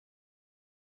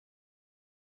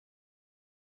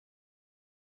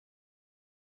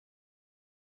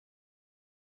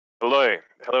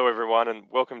Hello everyone, and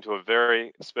welcome to a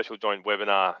very special joint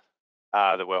webinar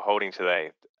that we're holding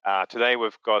today. Today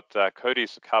we've got Cody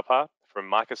Sukapa from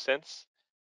MicaSense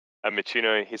and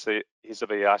Michino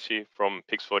Hisabayashi from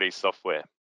Pix4D Software,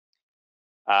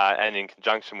 and in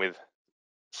conjunction with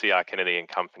C.R. Kennedy and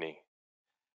Company.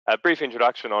 A brief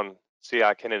introduction on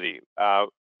C.R. Kennedy.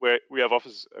 We have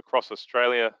offices across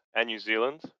Australia and New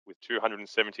Zealand with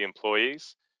 270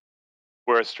 employees.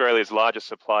 We're Australia's largest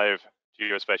supplier of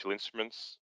geospatial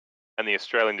instruments and the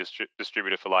Australian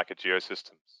distributor for Leica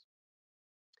Geosystems.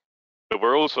 But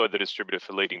we're also the distributor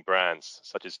for leading brands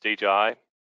such as DJI,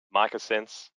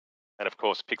 MicaSense, and of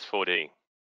course Pix4D.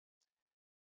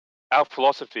 Our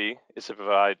philosophy is to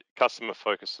provide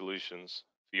customer-focused solutions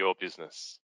for your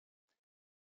business.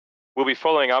 We'll be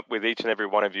following up with each and every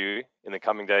one of you in the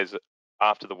coming days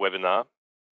after the webinar,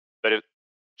 but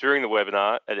during the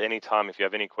webinar, at any time, if you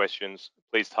have any questions,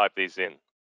 please type these in.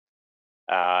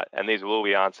 And these will all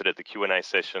be answered at the Q&A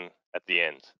session at the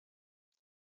end.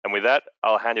 And with that,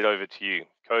 I'll hand it over to you,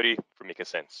 Cody from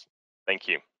MicaSense. Thank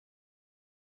you.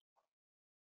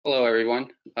 Hello,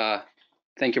 everyone.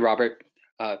 Thank you, Robert.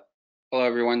 Hello,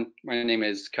 everyone. My name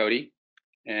is Cody,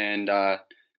 and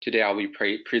today I'll be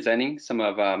presenting some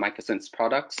of MicaSense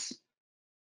products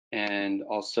and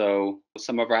also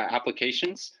some of our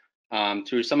applications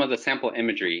through some of the sample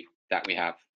imagery that we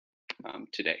have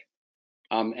today.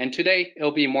 And today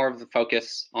it'll be more of the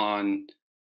focus on,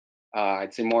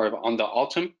 I'd say more of on the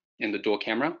Altum and the dual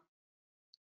camera,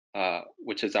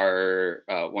 which is our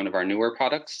one of our newer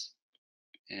products.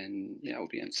 And yeah, we'll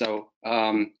be in. So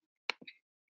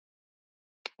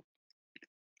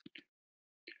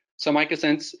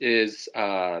MicaSense is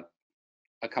a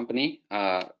company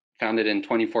founded in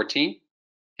 2014,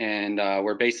 and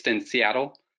we're based in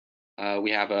Seattle.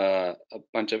 We have a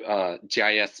bunch of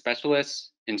GIS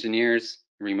specialists, engineers,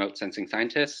 remote sensing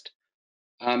scientists.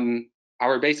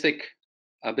 Our basic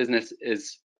business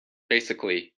is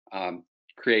basically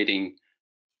creating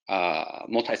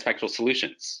multispectral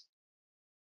solutions.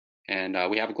 And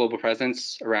we have a global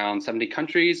presence around 70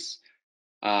 countries.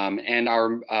 And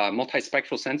our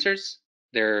multispectral sensors,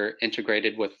 they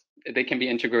can be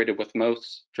integrated with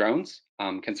most drones,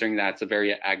 considering that it's a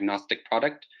very agnostic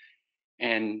product.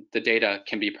 And the data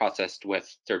can be processed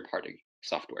with third-party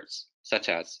softwares, such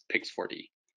as Pix4D.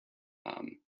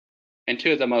 And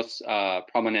two of the most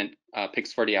prominent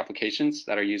Pix4D applications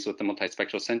that are used with the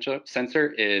multispectral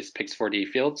sensor is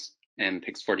Pix4Dfields and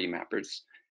Pix4D mappers.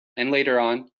 And later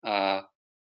on,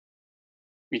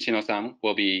 Michino-san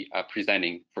will be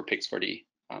presenting for Pix4D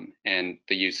and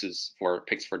the uses for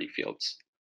Pix4Dfields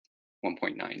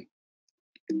 1.9.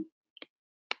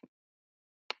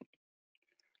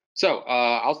 So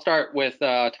I'll start with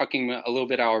talking a little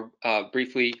bit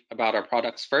briefly about our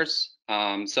products first.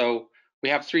 So we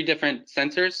have three different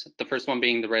sensors, the first one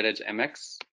being the Red Edge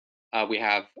MX. We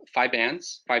have 5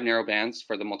 narrow bands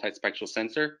for the multispectral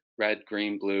sensor: red,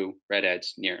 green, blue, red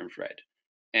edge, near infrared.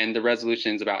 And the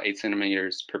resolution is about 8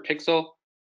 centimeters per pixel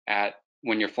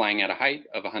when you're flying at a height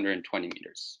of 120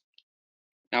 meters.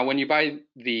 Now, when you buy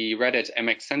the Red Edge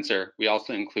MX sensor, we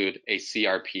also include a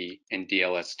CRP and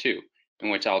DLS2, in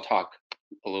which I'll talk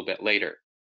a little bit later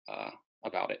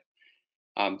about it.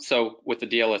 So with the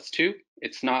DLS2,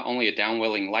 it's not only a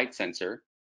downwelling light sensor,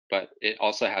 but it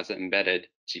also has an embedded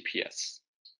GPS.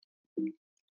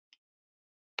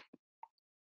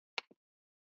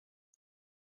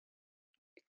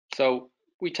 So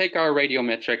we take our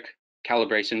radiometric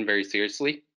calibration very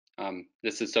seriously.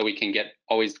 This is so we can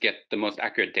always get the most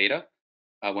accurate data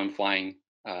when flying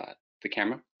the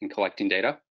camera and collecting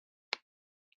data.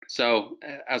 So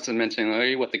as I mentioned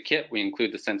earlier, with the kit, we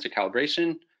include the sensor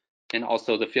calibration and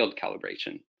also the field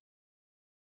calibration.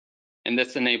 And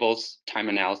this enables time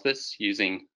analysis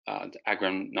using the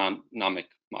agronomic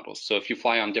models. So if you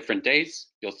fly on different days,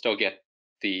 you'll still get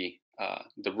the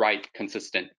right,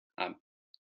 consistent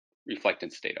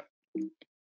reflectance data.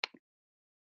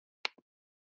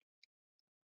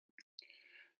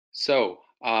 So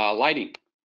lighting.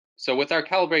 So with our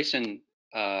calibration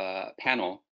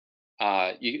panel,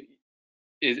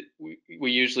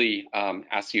 we usually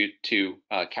ask you to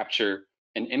capture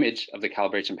an image of the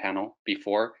calibration panel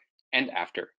before and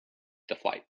after the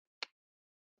flight,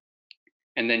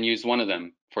 and then use one of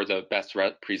them for the best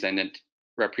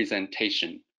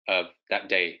representation of that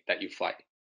day that you fly.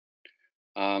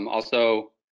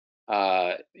 Also,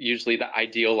 usually the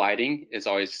ideal lighting is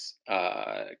always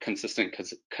consistent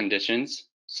conditions.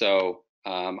 So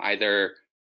either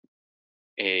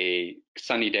a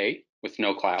sunny day with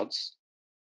no clouds,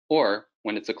 or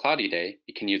when it's a cloudy day,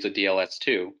 you can use a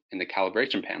DLS2 and the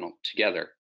calibration panel together.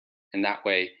 And that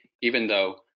way, even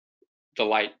though the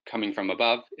light coming from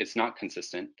above is not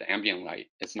consistent, the ambient light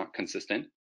is not consistent,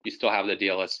 you still have the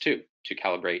DLS2 to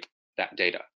calibrate that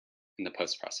data in the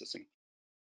post-processing.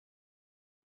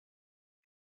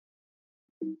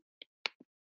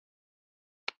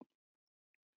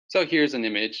 So here's an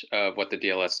image of what the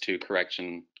DLS2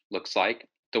 correction looks like.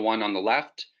 The one on the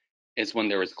left is when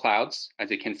there was clouds. As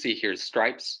you can see, here's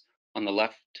stripes on the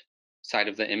left side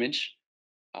of the image,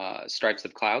 stripes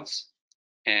of clouds,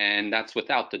 and that's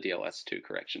without the DLS2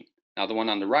 correction. Now the one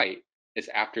on the right is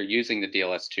after using the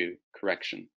DLS2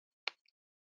 correction.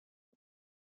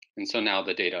 And so now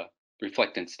the data,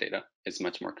 reflectance data, is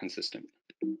much more consistent.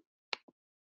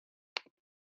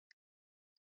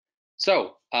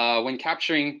 So when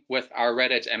capturing with our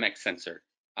RedEdge MX sensor,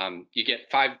 you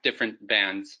get 5 different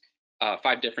bands,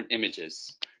 5 different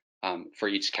images for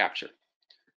each capture.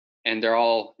 And they're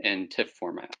all in TIFF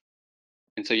format.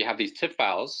 And so you have these TIFF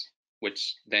files,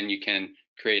 which then you can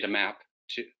create a map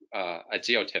to a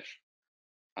GeoTIFF,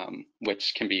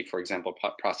 which can be, for example,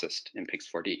 processed in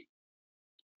Pix4D.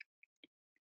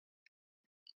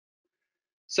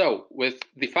 So with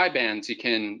the 5 bands, you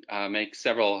can make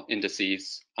several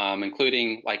indices,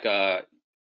 including like the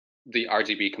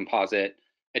RGB composite,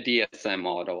 a DSM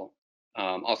model,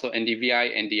 also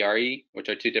NDVI, NDRE, which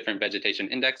are 2 different vegetation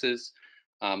indexes,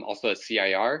 also a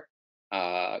CIR,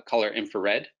 color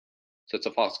infrared. So it's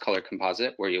a false color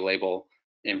composite where you label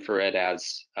infrared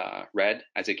as red,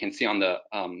 as you can see on the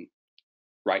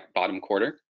right bottom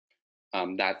quarter.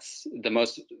 That's the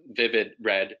most vivid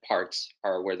red parts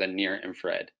are where the near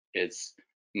infrared is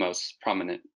most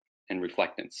prominent in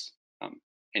reflectance.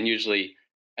 And usually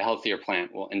a healthier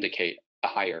plant will indicate a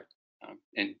higher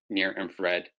near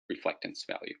infrared reflectance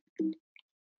value.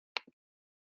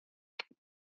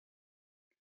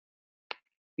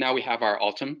 Now we have our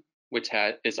Altum, which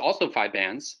is also 5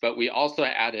 bands, but we also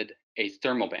added a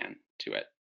thermal band to it.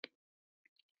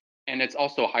 And it's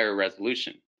also higher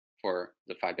resolution for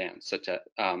the 5 bands, such as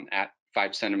at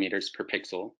 5 centimeters per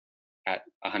pixel at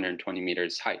 120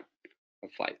 meters height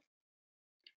of flight.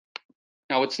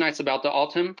 Now, what's nice about the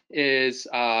Altum is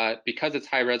because it's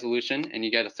high resolution and you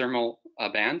get a thermal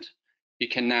band, you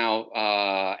can now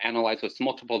analyze with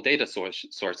multiple data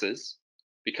sources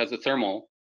because the thermal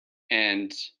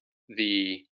and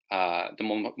the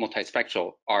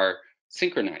multispectral are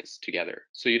synchronized together.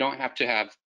 So you don't have to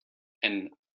have an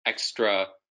extra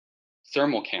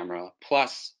thermal camera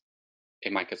plus a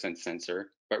MicaSense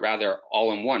sensor, but rather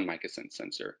all-in-one MicaSense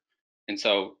sensor. And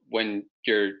so when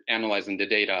you're analyzing the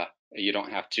data, you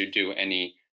don't have to do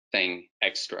anything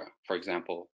extra. For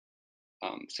example,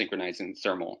 synchronizing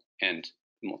thermal and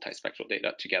multispectral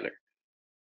data together.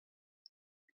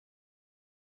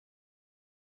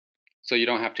 So you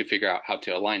don't have to figure out how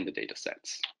to align the data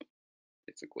sets,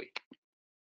 basically.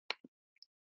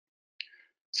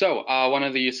 So one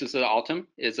of the uses of the Altum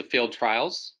is the field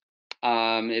trials.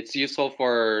 It's useful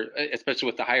for, especially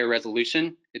with the higher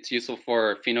resolution, it's useful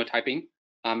for phenotyping.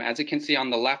 As you can see on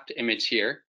the left image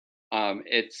here,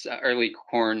 it's early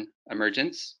corn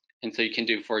emergence. And so you can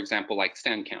do, for example, like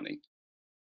stand counting,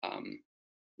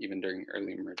 even during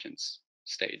early emergence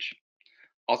stage.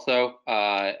 Also,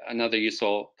 another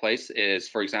useful place is,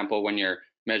 for example, when you're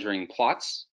measuring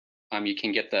plots, you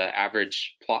can get the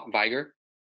average plot vigor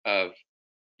of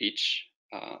each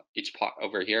plot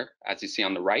over here, as you see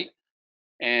on the right.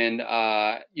 And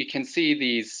you can see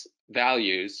these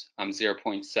values,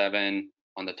 0.7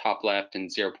 on the top left and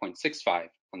 0.65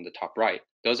 on the top right.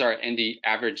 Those are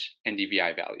average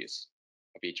NDVI values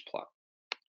of each plot.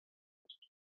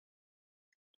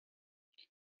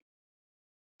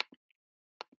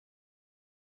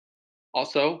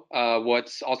 Also,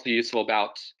 what's also useful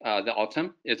about the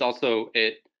Altum is also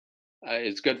it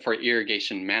is good for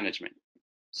irrigation management.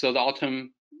 So the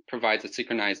Altum provides a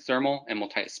synchronized thermal and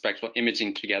multispectral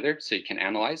imaging together so you can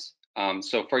analyze.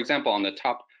 So for example, on the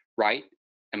top right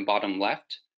and bottom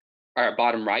left, or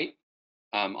bottom right,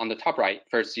 on the top right,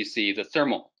 first you see the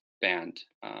thermal band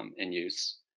in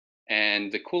use.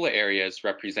 And the cooler areas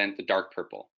represent the dark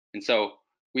purple. And so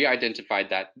we identified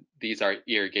that these are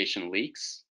irrigation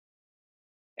leaks.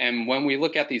 And when we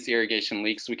look at these irrigation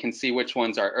leaks, we can see which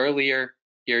ones are earlier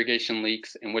irrigation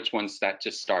leaks and which ones that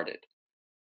just started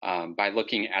by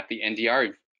looking at the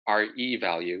NDRE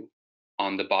value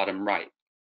on the bottom right.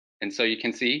 And so you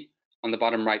can see on the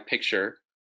bottom right picture,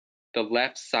 the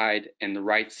left side and the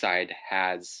right side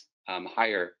has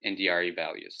higher NDRE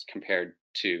values compared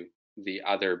to the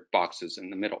other boxes in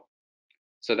the middle.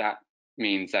 So that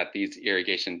means that these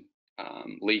irrigation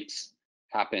leaks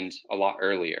happened a lot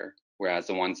earlier, whereas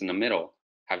the ones in the middle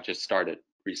have just started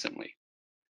recently.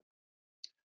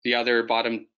 The other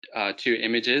bottom 2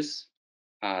 images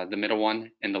the middle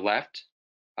one in the left.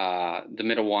 The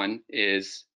middle one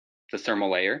is the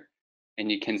thermal layer,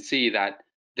 and you can see that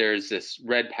there's this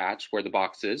red patch where the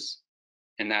box is,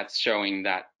 and that's showing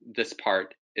that this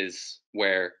part is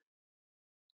where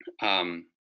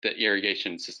the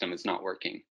irrigation system is not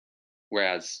working,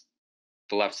 whereas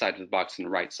the left side of the box and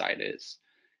the right side is.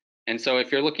 And so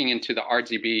if you're looking into the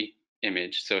RGB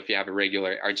image, so if you have a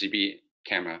regular RGB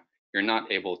camera, you're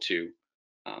not able to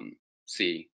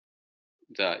see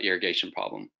the irrigation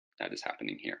problem that is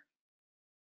happening here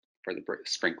for the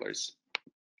sprinklers.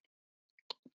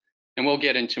 And we'll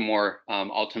get into more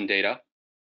Altum data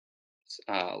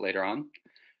later on.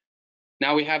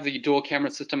 Now we have the dual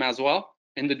camera system as well.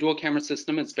 And the dual camera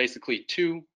system is basically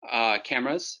two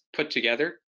cameras put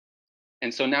together.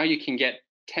 And so now you can get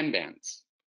 10 bands.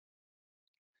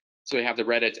 So we have the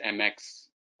Red Edge MX,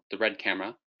 the red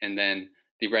camera, and then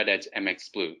the Red Edge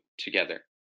MX Blue together.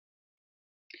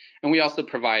 And we also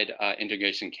provide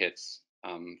integration kits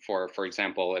for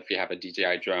example, if you have a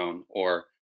DJI drone, or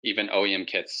even OEM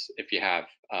kits if you have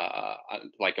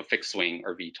like a fixed wing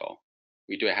or VTOL.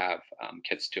 We do have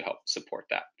kits to help support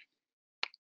that.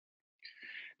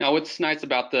 Now, what's nice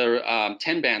about the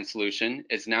 10-band solution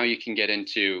is now you can get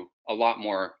into a lot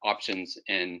more options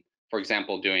in, for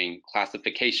example, doing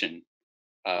classification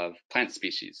of plant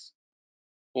species,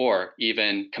 or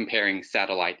even comparing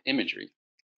satellite imagery.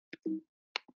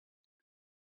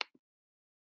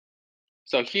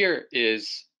 So here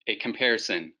is a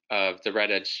comparison of the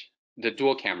Red Edge, the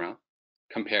dual camera,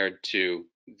 compared to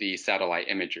the satellite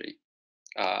imagery.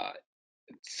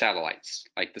 Satellites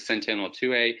like the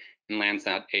Sentinel-2A and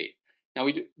Landsat 8. Now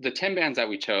the 10 bands that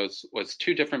we chose was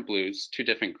 2 different blues, 2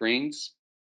 different greens,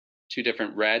 2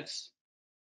 different reds,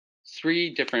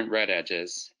 3 different red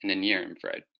edges, and a near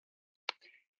infrared.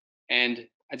 And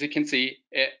as you can see,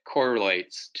 it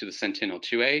correlates to the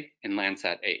Sentinel-2A and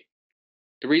Landsat 8.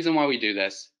 The reason why we do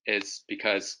this is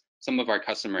because some of our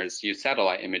customers use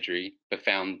satellite imagery but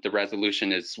found the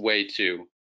resolution is way too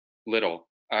little,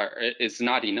 or is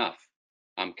not enough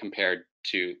compared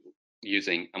to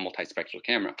using a multispectral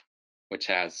camera, which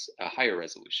has a higher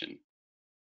resolution.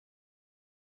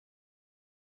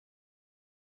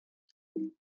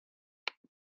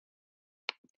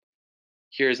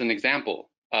 Here's an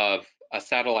example of a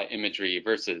satellite imagery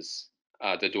versus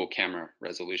the dual camera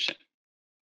resolution.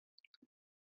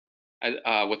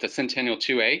 With the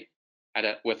Sentinel-2A,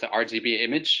 with the RGB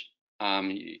image,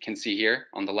 you can see here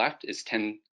on the left is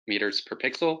 10 meters per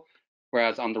pixel,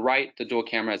 whereas on the right, the dual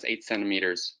camera is 8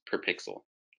 centimeters per pixel.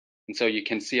 And so you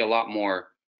can see a lot more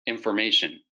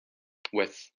information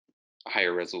with a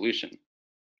higher resolution.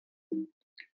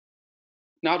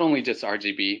 Not only just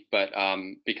RGB, but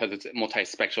because it's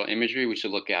multispectral imagery, we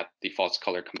should look at the false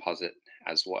color composite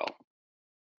as well.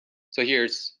 So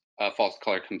here's a false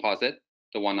color composite,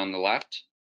 the one on the left,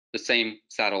 the same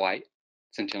satellite,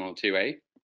 Sentinel-2A,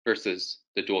 versus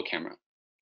the dual camera.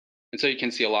 And so you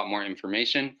can see a lot more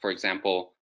information. For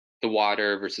example, the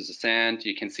water versus the sand.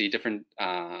 You can see different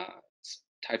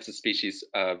types of species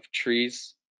of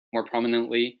trees more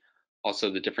prominently,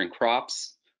 also the different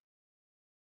crops,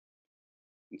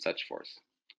 and such forth.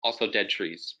 Also dead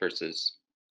trees versus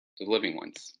the living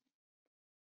ones,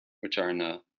 which are in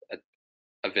a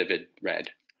vivid red.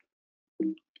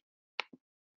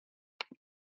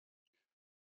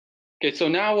 Okay, so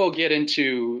now we'll get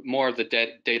into more of the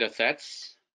data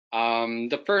sets.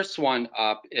 The first one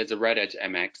up is a Red Edge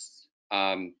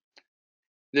MX.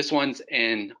 This one's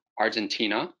in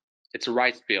Argentina. It's a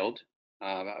rice field,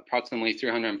 approximately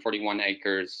 341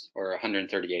 acres or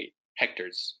 138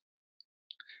 hectares.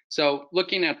 So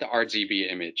looking at the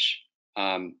RGB image,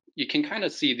 you can kind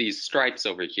of see these stripes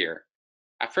over here.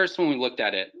 At first, when we looked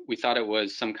at it, we thought it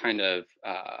was some kind of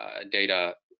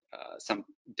some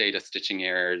data stitching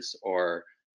errors, or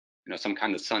some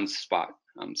kind of sunspot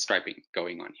striping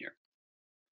going on here.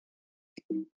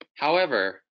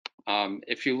 However,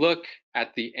 if you look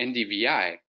at the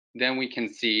NDVI, then we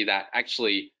can see that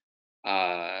actually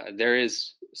there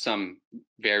is some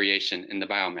variation in the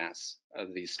biomass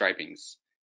of these stripings.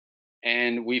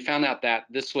 And we found out that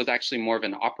this was actually more of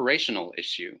an operational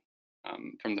issue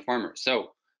from the farmer.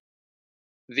 So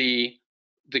the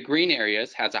green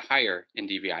areas has a higher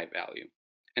NDVI value.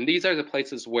 And these are the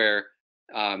places where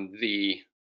the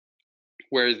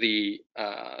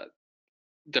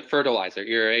fertilizer,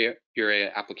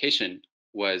 urea application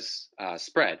was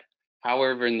spread.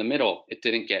 However, in the middle, it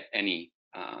didn't get any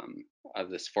of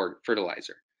this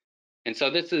fertilizer. And so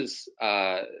this is,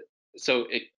 so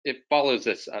it follows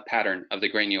this pattern of the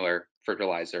granular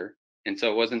fertilizer, and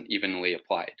so it wasn't evenly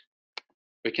applied.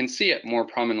 We can see it more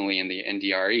prominently in the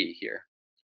NDRE here.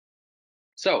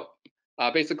 So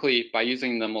basically, by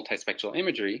using the multispectral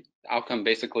imagery, the outcome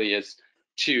basically is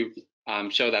to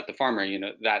show that the farmer,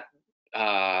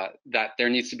 that there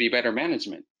needs to be better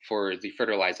management for the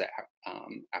fertilizer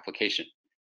application.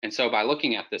 And so by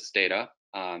looking at this data,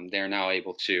 they're now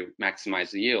able to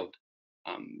maximize the yield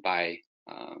by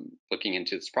looking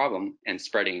into this problem and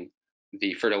spreading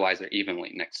the fertilizer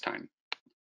evenly next time.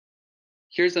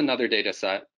 Here's another data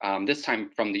set, this time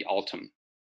from the autumn.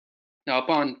 Now up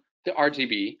on the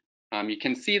RGB, you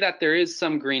can see that there is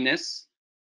some greenness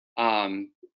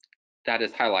that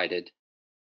is highlighted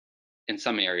in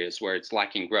some areas where it's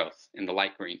lacking growth in the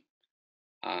light green.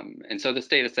 And so this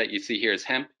data set you see here is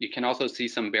hemp. You can also see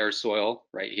some bare soil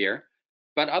right here.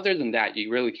 But other than that, you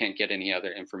really can't get any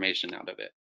other information out of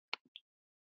it.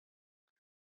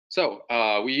 So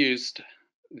we used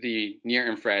the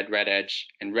near-infrared red edge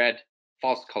and red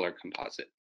false color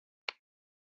composite.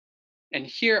 And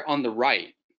here on the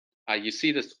right, you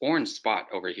see this orange spot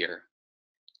over here.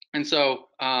 And so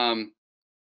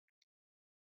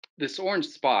this orange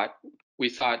spot, we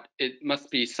thought it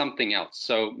must be something else.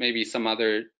 So maybe some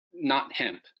other, not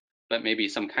hemp, but maybe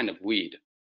some kind of weed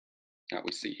that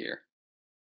we see here.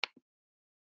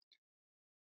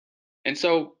 And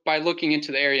so by looking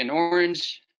into the area in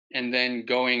orange and then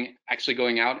actually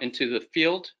going out into the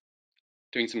field,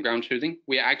 doing some ground truthing,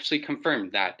 we actually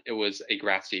confirmed that it was a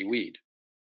grassy weed.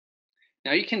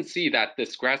 Now you can see that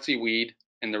this grassy weed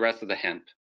and the rest of the hemp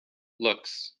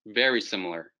looks very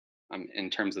similar in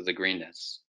terms of the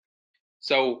greenness.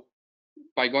 So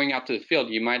by going out to the field,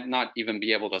 you might not even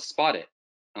be able to spot it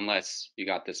unless you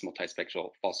got this multispectral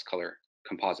false color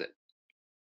composite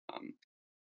of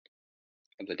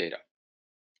the data.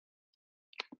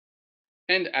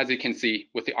 And as you can see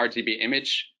with the RGB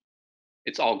image,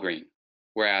 it's all green.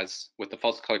 Whereas with the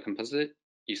false color composite,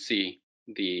 you see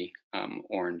the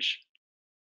orange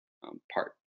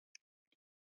part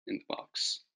in the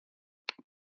box.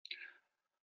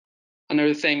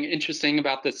 Another thing interesting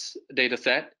about this data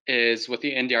set is with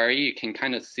the NDRE, you can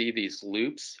kind of see these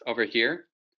loops over here.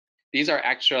 These are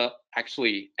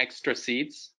actually extra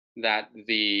seeds that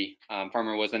the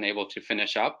farmer wasn't able to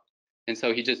finish up. And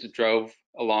so he just drove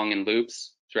along in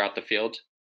loops throughout the field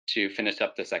to finish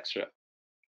up this extra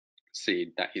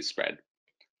seed that he spread.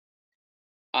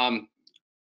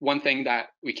 One thing that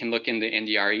we can look in the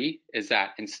NDRE is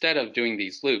that instead of doing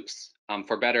these loops,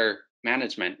 for better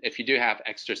management, if you do have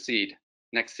extra seed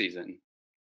next season,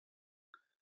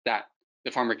 that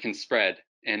the farmer can spread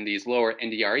in these lower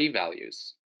NDRE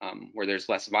values where there's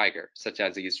less vigor, such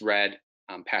as these red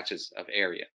patches of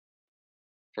area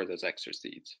for those extra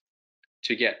seeds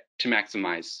to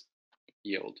maximize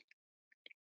yield.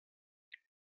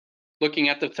 Looking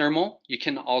at the thermal, you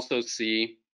can also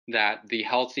see that the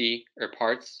healthier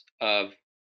parts of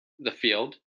the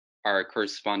field are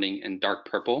corresponding in dark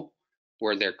purple,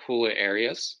 where they're cooler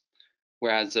areas,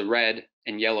 whereas the red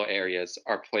and yellow areas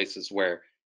are places where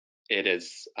it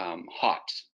is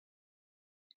hot.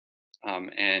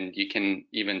 And you can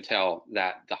even tell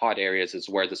that the hot areas is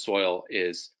where the soil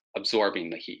is absorbing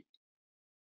the heat.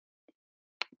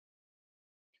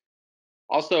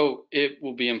 Also, it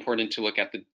will be important to look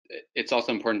at it's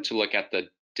also important to look at the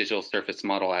digital surface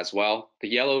model as well. The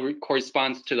yellow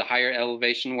corresponds to the higher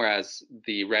elevation, whereas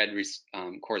the red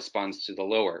corresponds to the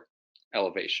lower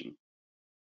elevation.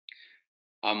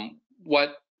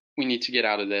 What we need to get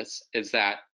out of this is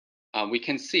that we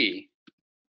can see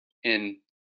in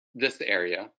this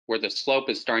area where the slope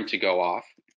is starting to go off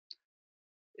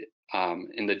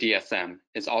in the DSM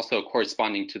is also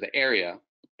corresponding to the area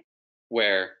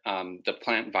where the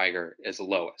plant vigor is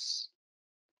lowest.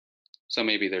 So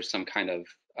maybe there's some kind of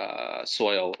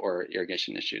soil or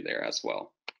irrigation issue there as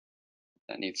well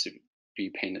that needs to be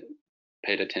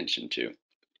paid attention to.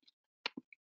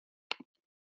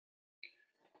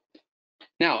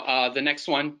 Now, the next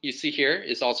one you see here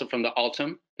is also from the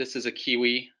autumn. This is a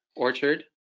kiwi orchard.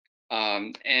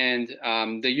 And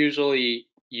they usually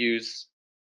use,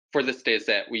 for this data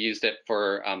set, we used it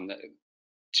for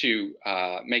to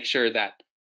make sure that,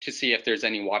 to see if there's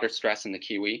any water stress in the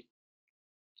kiwi.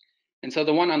 And so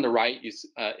the one on the right is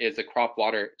a crop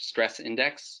water stress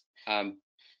index.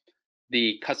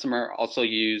 The customer also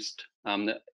used a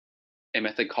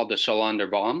method called the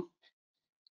Scholander-Baum.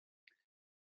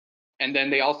 And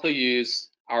then they also use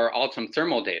our autumn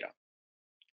thermal data.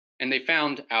 And they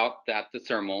found out that the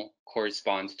thermal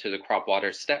corresponds to the crop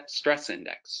water stress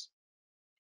index.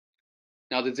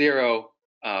 Now the 0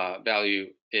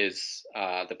 value is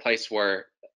the place where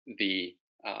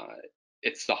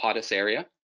it's the hottest area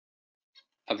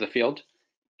of the field,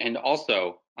 and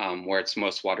also where it's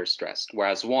most water stressed,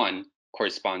 whereas 1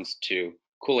 corresponds to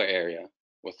cooler area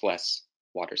with less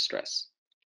water stress.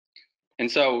 And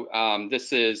so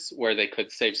this is where they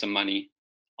could save some money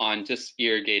on just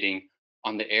irrigating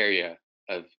on the area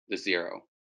of the zero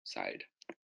side.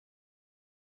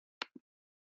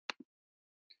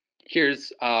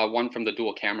 Here's one from the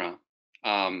dual camera.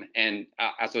 And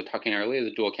as we were talking earlier,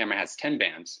 the dual camera has 10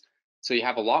 bands. So you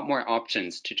have a lot more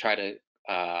options to try to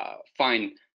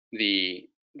find the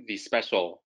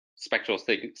spectral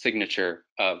signature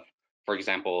of, for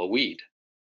example, a weed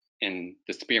in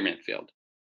the spearmint field.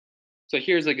 So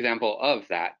here's an example of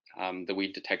that, the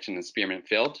weed detection in spearmint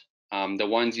field. The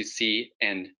ones you see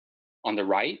and on the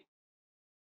right,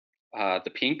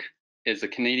 the pink is a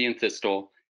Canadian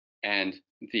thistle, and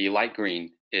the light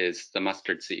green is the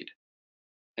mustard seed.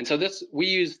 And so we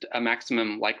used a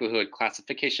maximum likelihood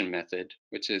classification method,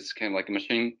 which is kind of like a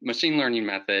machine learning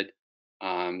method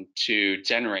to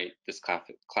generate this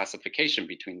classification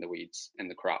between the weeds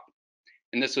and the crop.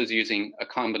 And this was using a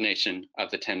combination of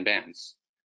the 10 bands.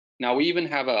 Now we even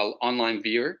have an online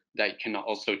viewer that you can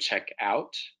also check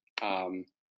out. And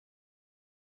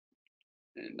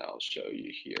I'll show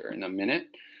you here in a minute.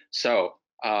 So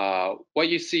what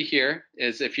you see here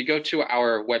is if you go to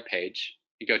our webpage,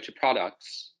 you go to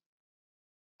products,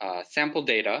 sample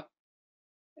data,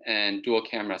 and dual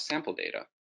camera sample data.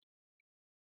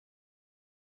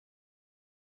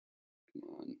 Come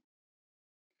on.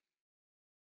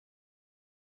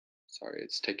 Sorry,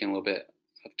 it's taking a little bit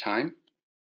of time.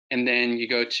 And then you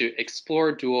go to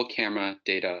explore dual camera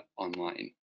data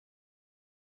online.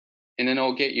 And then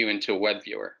it'll get you into a web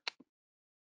viewer.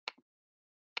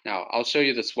 Now I'll show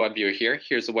you this web viewer here.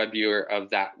 Here's a web viewer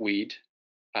of that weed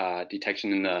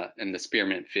detection in the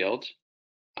spearmint field.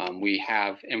 We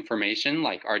have information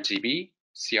like RGB,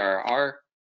 CRR,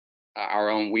 our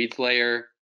own weeds layer,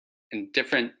 and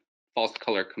different false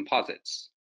color composites.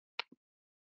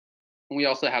 And we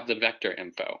also have the vector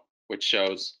info, which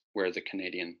shows where the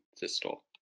Canadian thistle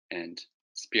and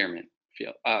spearmint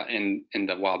field in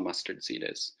the wild mustard seed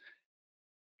is.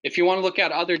 If you want to look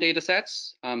at other data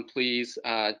sets, please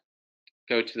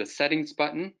go to the settings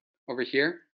button over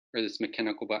here, or this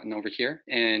mechanical button over here,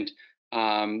 and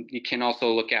you can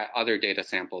also look at other data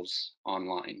samples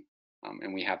online.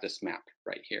 And we have this map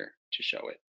right here to show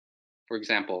it. For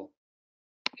example,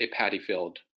 a paddy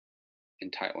field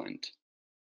in Thailand.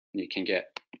 You can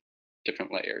get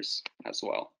different layers as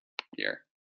well here.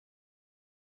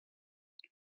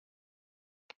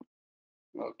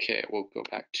 Okay, we'll go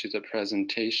back to the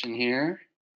presentation here.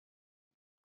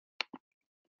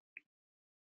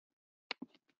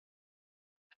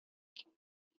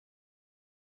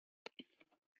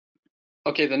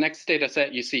 Okay, the next data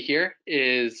set you see here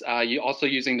is you also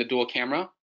using the dual camera.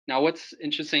 Now what's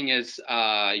interesting is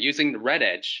using the red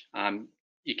edge,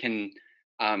 you can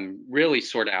really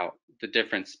sort out the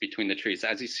difference between the trees.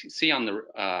 As you see on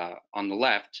the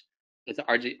left, it's an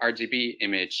RGB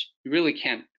image. You really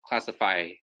can't classify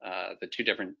the two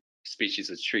different species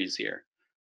of trees here.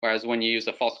 Whereas when you use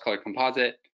a false color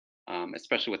composite,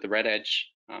 especially with the red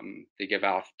edge, they give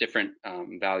off different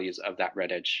values of that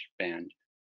red edge band.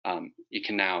 You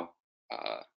can now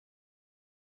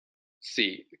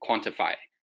quantify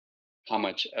how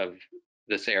much of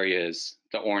this area is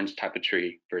the orange type of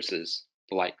tree versus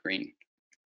the light green.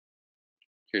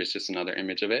 Here's just another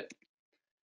image of it.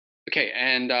 Okay,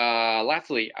 and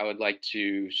lastly, I would like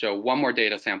to show one more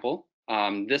data sample.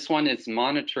 This one is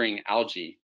monitoring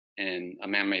algae in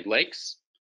man-made lakes.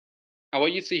 Now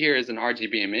what you see here is an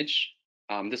RGB image.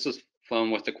 This was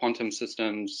flown with the Quantum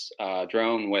Systems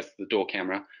drone with the dual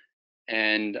camera.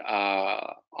 And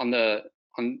in the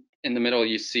middle,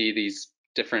 you see these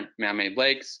different man-made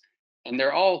lakes, and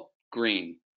they're all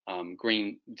green.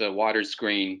 The water's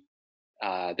green.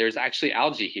 There's actually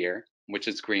algae here, which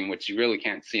is green, which you really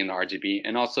can't see in the RGB,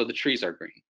 and also the trees are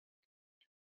green.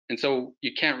 And so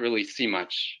you can't really see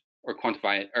much or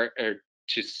quantify or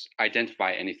to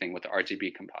identify anything with the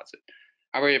RGB composite.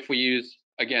 However, if we use,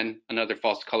 again, another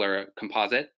false color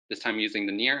composite, this time using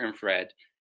the near infrared,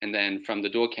 and then from the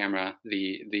dual camera,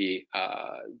 the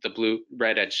blue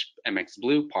red edge MX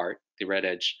blue part, the red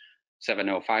edge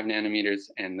 705 nanometers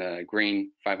and the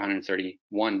green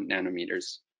 531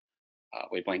 nanometers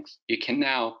wavelengths, you can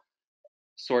now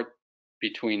sort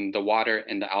between the water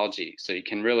and the algae. So you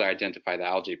can really identify the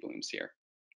algae blooms here.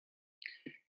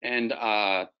 And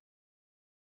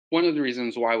one of the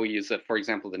reasons why we use, for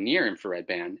example, the near infrared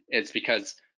band is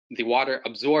because the water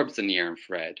absorbs the near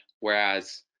infrared,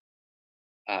 whereas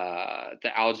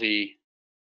the algae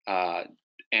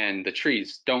and the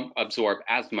trees don't absorb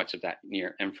as much of that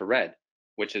near infrared,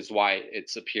 which is why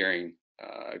it's appearing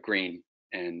green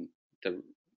and the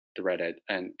red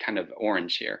and kind of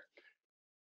orange here.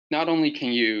 not only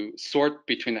can you sort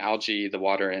between the algae, the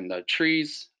water, and the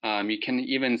trees, you can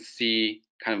even see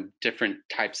kind of different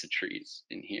types of trees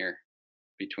in here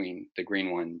between the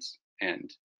green ones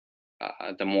and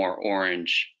the more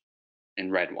orange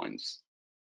and red ones,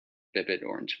 vivid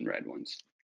orange and red ones.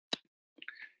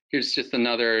 Here's just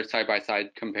another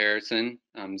side-by-side comparison,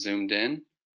 zoomed in.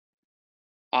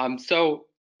 So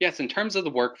yes, in terms of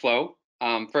the workflow,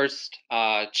 first,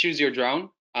 choose your drone.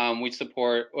 We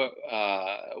support,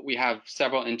 we have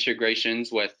several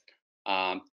integrations with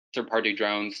third-party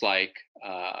drones like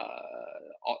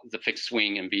the fixed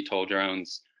wing and VTOL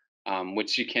drones,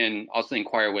 which you can also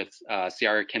inquire with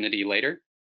Sierra Kennedy later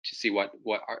to see what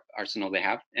arsenal they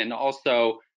have, and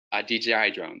also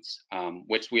DJI drones,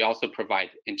 which we also provide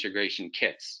integration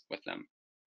kits with them.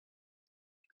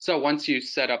 So once you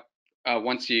set up,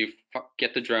 once you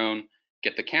get the drone,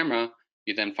 get the camera,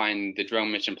 you then find the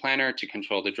drone mission planner to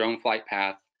control the drone flight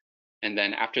path, and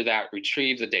then after that,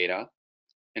 retrieve the data,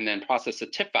 and then process the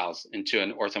TIFF files into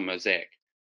an orthomosaic.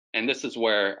 And this is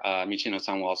where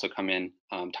Michino-san will also come in,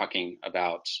 talking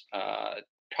about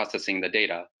processing the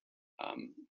data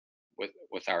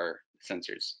with our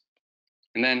sensors,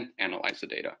 and then analyze the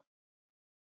data.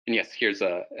 And yes, here's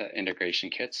a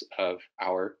integration kits of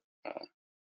our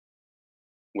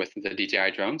with the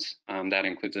DJI drones. That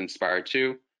includes Inspire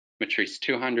 2, Matrice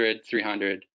 200,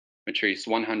 300, Matrice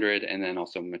 100, and then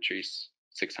also Matrice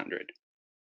 600.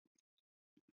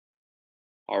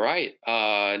 All right,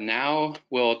 now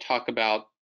we'll talk about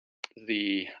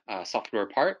the software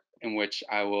part, in which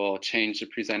I will change the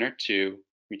presenter to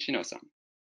Michino-san.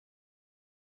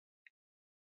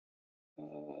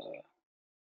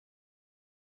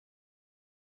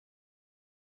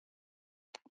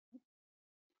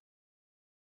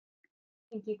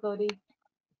 Thank you, Cody.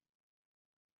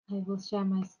 I will share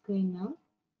my screen now,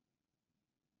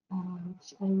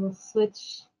 which I will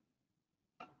switch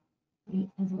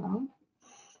as well.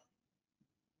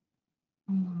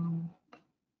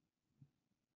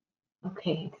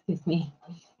 Okay, excuse me.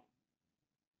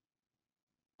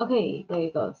 Okay, there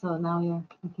you go. So now you're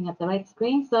looking at the right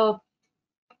screen. So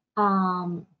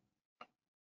thank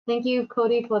you,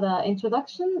 Cody, for the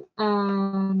introduction.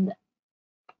 And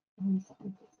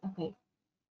okay.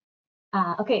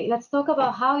 Okay, let's talk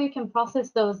about how you can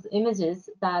process those images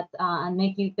that and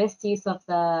make best use of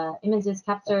the images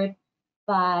captured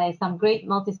by some great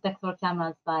multispectral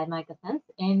cameras by MicaSense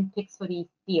in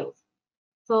Pix4Dfields.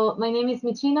 So my name is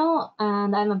Michino,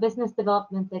 and I'm a business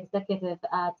development executive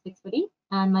at Pix4D,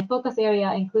 and my focus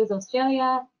area includes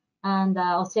Australia and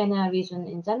the Oceania region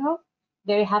in general.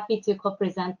 Very happy to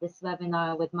co-present this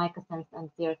webinar with MicaSense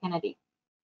and Sierra Kennedy.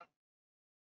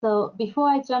 So before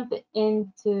I jump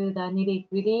into the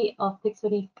nitty-gritty of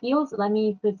Pix4Dfields, let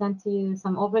me present to you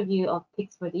some overview of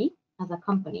Pix4D as a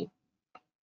company.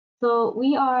 So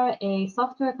we are a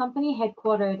software company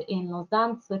headquartered in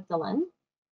Lausanne, Switzerland.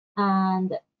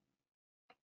 And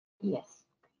yes,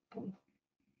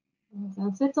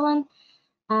 Lausanne, Switzerland.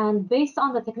 And based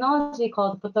on the technology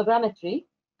called photogrammetry,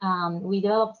 we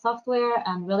develop software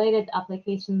and related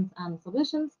applications and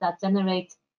solutions that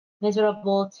generate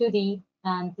measurable 2D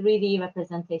and 3D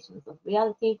representations of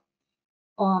reality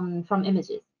from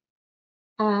images.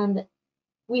 And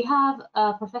we have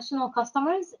professional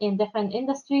customers in different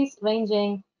industries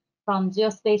ranging from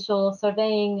geospatial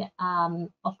surveying,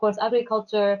 of course,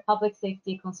 agriculture, public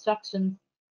safety, construction,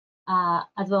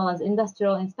 as well as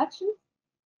industrial inspections.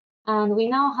 And we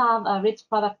now have a rich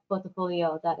product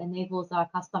portfolio that enables our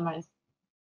customers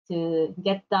to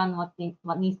get done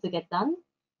what needs to get done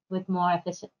with more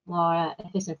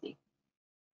efficiency.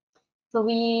 So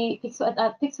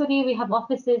at Pix4D, we have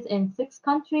offices in 6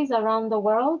 countries around the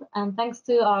world, and thanks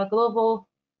to our global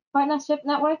partnership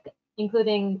network,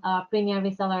 including our premier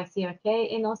reseller CRK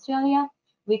in Australia,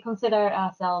 we consider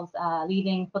ourselves a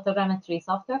leading photogrammetry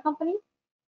software company.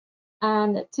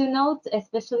 And to note,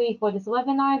 especially for this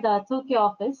webinar, the Tokyo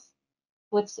office,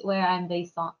 where I'm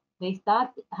based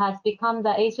at, has become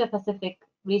the Asia Pacific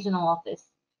regional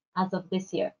office as of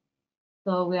this year.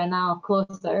 So we are now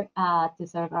closer to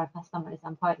serve our customers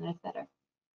and partners better.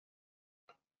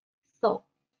 So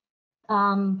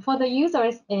for the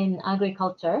users in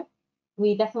agriculture,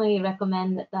 we definitely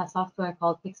recommend the software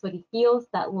called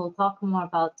Pix4Dfields that we'll talk more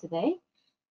about today.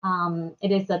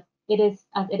 It is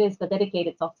the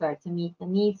dedicated software to meet the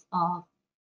needs of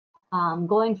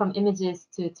going from images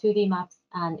to 2D maps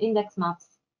and index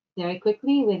maps very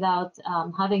quickly without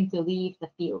having to leave the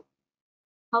field.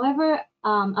 However,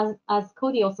 as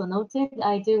Cody also noted,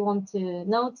 I do want to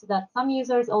note that some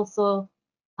users also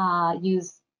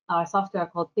use our software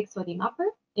called Pix4D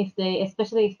Mapper,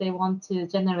 especially if they want to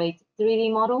generate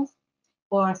 3D models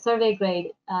or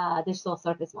survey-grade digital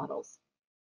surface models.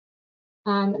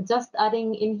 And just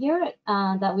adding in here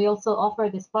that we also offer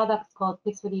this product called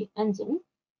Pix4D Engine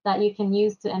that you can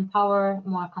use to empower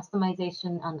more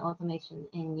customization and automation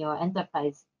in your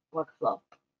enterprise workflow.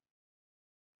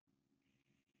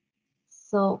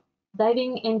 So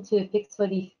diving into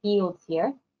Pix4Dfields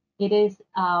here, it is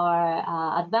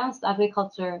our advanced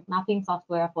agriculture mapping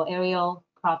software for aerial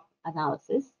crop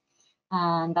analysis.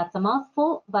 And that's a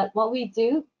mouthful, but what we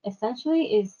do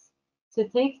essentially is to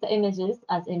take the images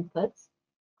as inputs,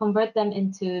 convert them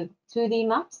into 2D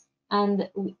maps, and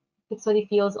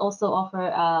Pix4Dfields also offer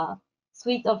a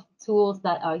suite of tools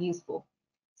that are useful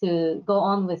to go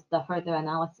on with the further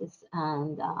analysis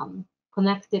and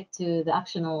connect it to the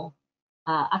actionable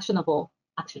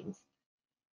actions.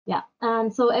 Yeah,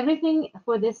 and so everything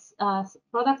for this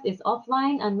product is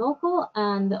offline and local,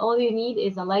 and all you need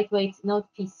is a lightweight Node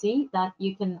PC that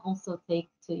you can also take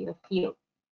to your field.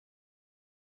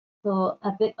 So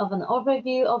a bit of an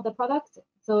overview of the product.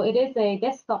 So it is a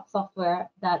desktop software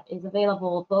that is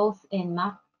available both in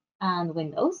Mac and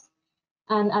Windows.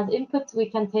 And as input, we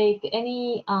can take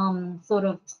any sort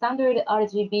of standard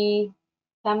RGB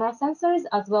camera sensors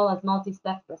as well as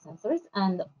multispectral sensors.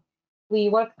 And we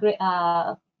work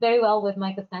very well with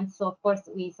MicaSense. So of course,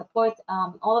 we support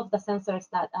all of the sensors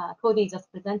that Cody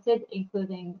just presented,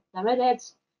 including the Red Edge,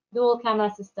 dual camera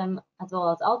system, as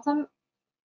well as Altum.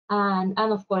 And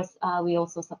of course, we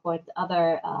also support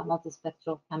other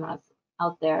multispectral cameras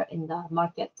out there in the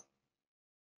market.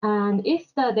 And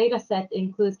if the data set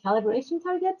includes calibration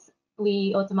targets,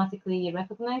 we automatically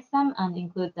recognize them and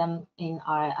include them in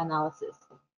our analysis.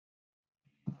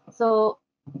 So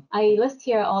I list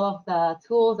here all of the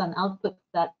tools and outputs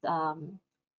that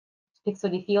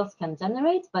Pix4Dfields can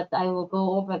generate, but I will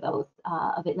go over those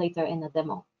a bit later in the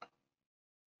demo.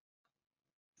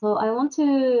 So I want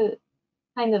to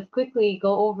kind of quickly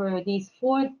go over these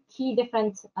four key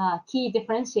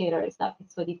differentiators that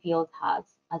Pix4Dfields has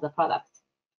as a product.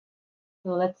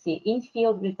 So let's see,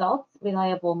 in-field results,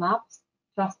 reliable maps,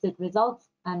 trusted results,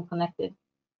 and connected.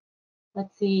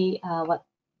 Let's see what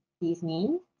these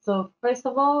mean. So first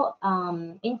of all,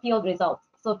 in-field results.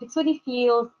 So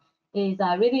Pix4Dfields is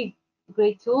a really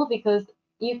great tool because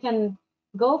you can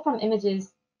go from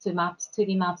images to maps,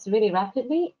 2D maps really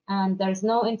rapidly, and there's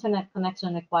no internet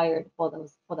connection required for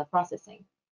the processing.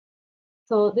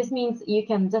 So this means you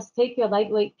can just take your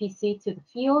lightweight PC to the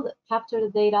field, capture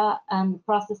the data, and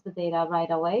process the data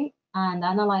right away and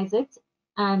analyze it.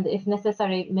 And if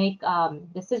necessary, make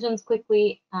decisions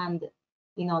quickly and,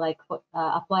 you know, like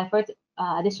apply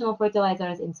additional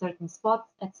fertilizers in certain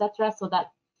spots, etc., so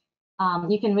that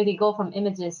you can really go from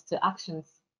images to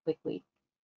actions quickly.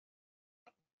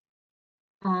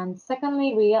 And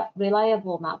secondly,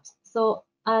 reliable maps. So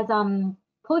as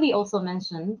Cody also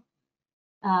mentioned,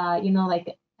 you know,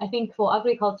 like I think for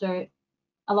agriculture,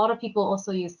 a lot of people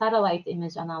also use satellite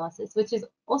image analysis, which is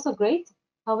also great.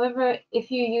 However,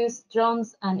 if you use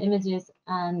drones and images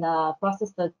and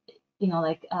process the, you know,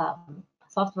 like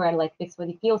software like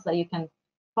Pix4Dfields that you can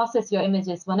process your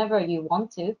images whenever you want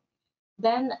to,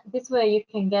 then this way you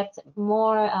can get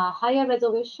more higher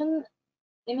resolution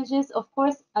images, of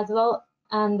course, as well,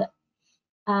 and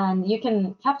you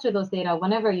can capture those data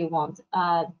whenever you want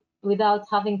without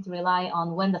having to rely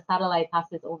on when the satellite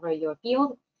passes over your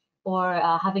field or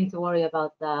having to worry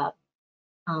about the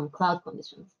cloud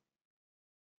conditions.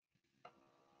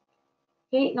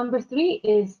 Okay, number 3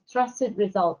 is trusted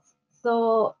results.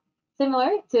 So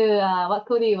similar to what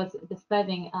Cody was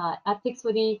describing, at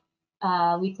Pix4D,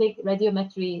 we take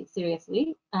radiometry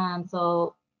seriously, and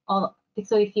so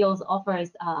Pix4Dfields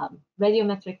offers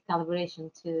radiometric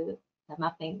calibration to the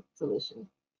mapping solution.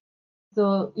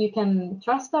 So you can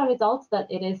trust our results that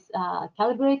it is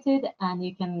calibrated, and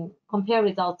you can compare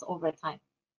results over time.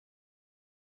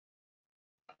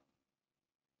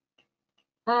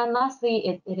 And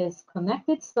lastly, it is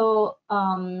connected. So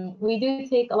we do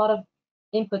take a lot of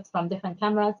inputs from different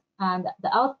cameras and the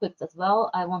outputs as well.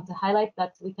 I want to highlight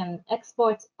that we can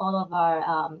export all of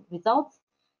our results,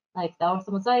 like the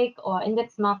orthomosaic or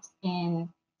index maps, in,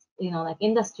 you know, like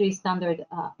industry standard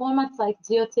formats like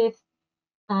GeoTIFF.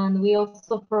 And we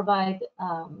also provide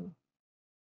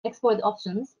export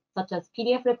options such as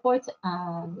PDF report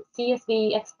and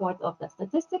CSV export of the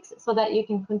statistics, so that you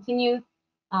can continue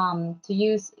to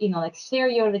use, you know, like share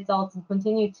your results and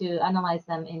continue to analyze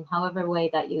them in however way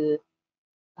that you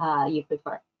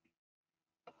prefer.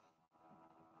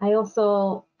 I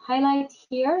also highlight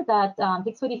here that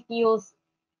Pix4Dfields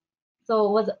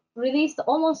was released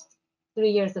almost 3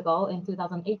 years ago in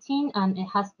 2018, and it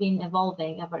has been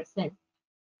evolving ever since.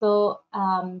 So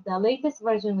the latest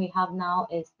version we have now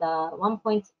is the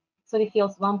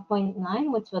Pix4Dfields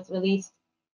 1.9, which was released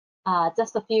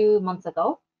just a few months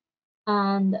ago.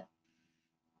 And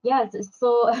yeah,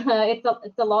 so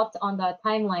it's a lot on the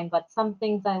timeline, but some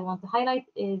things I want to highlight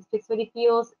is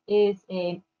Pix4Dfields is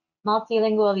a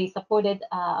multilingually supported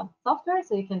software,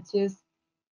 so you can choose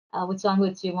which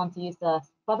language you want to use the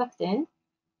product in.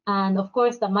 And of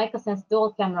course, the MicaSense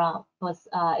dual camera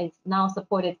is now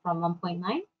supported from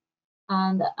 1.9.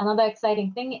 And another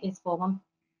exciting thing is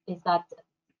that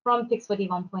from Pix4D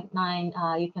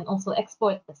 1.9, you can also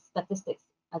export the statistics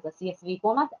as a CSV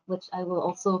format, which I will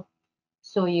also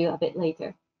show you a bit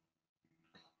later.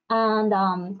 And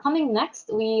coming next,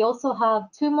 we also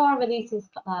have 2 more releases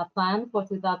planned for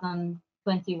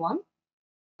 2021,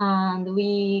 and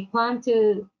we plan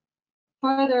to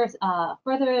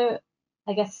further,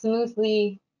 I guess,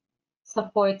 smoothly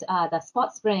support the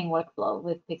spot spraying workflow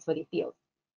with Pix4Dfields.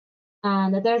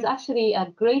 And there's actually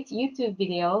a great YouTube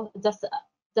video, just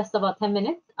about 10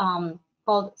 minutes,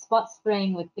 called Spot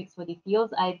Spraying with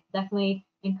Pix4Dfields. I definitely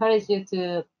encourage you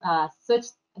to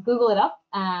Google it up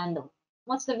and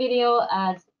watch the video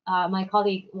as my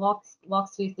colleague walks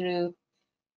you through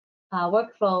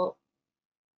workflow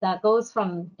that goes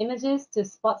from images to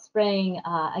spot spraying,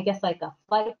 I guess like a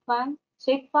flight plan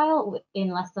shapefile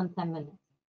in less than 10 minutes.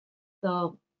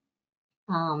 So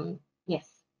yes,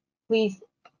 please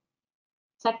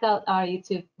check out our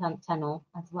YouTube channel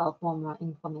as well for more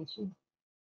information.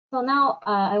 So now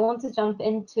I want to jump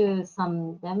into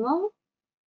some demo.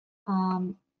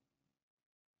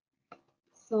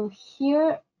 So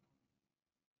here,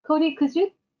 Cody, could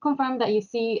you confirm that you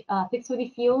see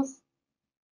Pix4Dfields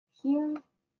here?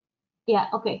 Yeah,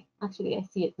 okay, actually I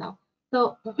see it now.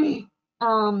 So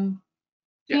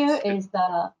here is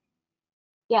the,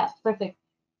 yeah, perfect.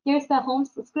 Here's the home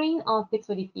screen of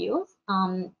Pix4Dfields.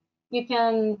 You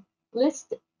can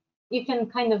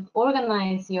kind of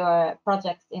organize your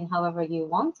projects in however you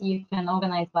want. You can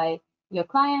organize by your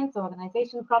clients,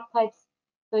 organization, crop types.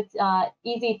 So it's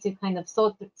easy to kind of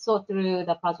sort through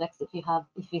the projects if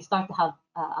you start to have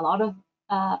a lot of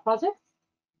projects.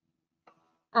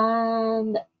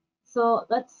 And so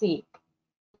let's see.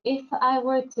 If I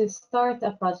were to start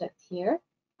a project here,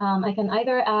 I can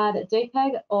either add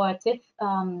JPEG or TIFF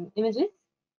images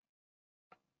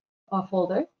or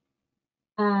folder.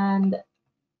 And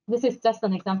this is just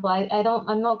an example.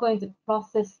 I'm not going to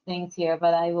process things here,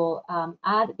 but I will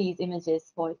add these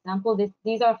images. For example,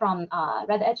 these are from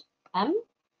Red Edge M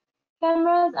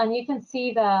cameras, and you can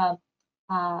see the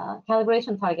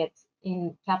calibration targets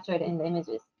captured in the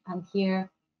images. And here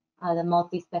are the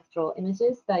multispectral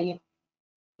images that you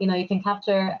can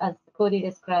capture as Cody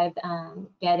described and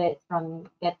get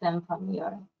them from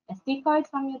your SD cards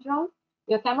from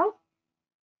your camera.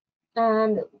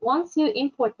 And once you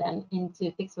import them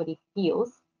into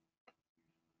Pix4Dfields,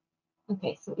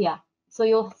 okay, so yeah, so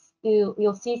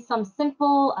you'll see some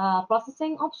simple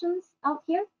processing options out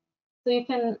here. So you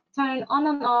can turn on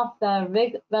and off the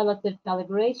rig relative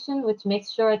calibration, which makes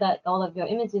sure that all of your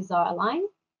images are aligned,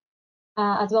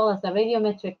 as well as the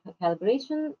radiometric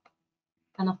calibration.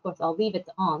 And of course, I'll leave it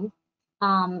on,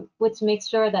 which makes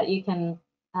sure that you can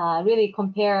really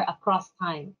compare across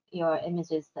time your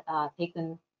images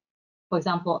taken, for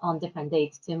example, on different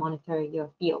dates to monitor your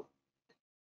field.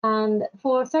 And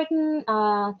for certain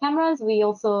cameras, we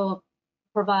also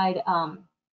provide,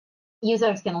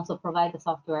 users can also provide the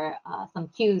software some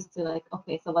cues to like,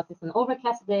 okay, so what is an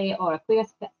overcast day or a clear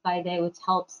sky day, which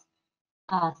helps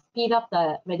speed up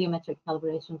the radiometric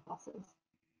calibration process.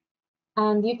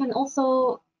 And you can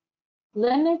also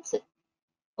limit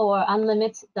or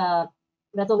unlimit the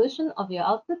resolution of your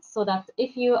outputs so that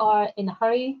if you are in a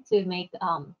hurry to make,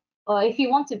 or if you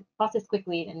want to process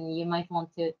quickly, then you might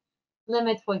want to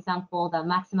limit, for example, the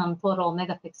maximum total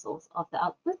megapixels of the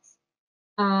outputs.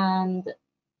 And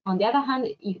on the other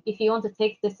hand, if you want to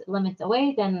take this limit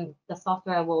away, then the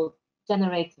software will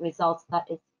generate results that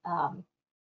is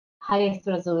highest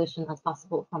resolution as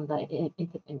possible from the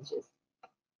input images.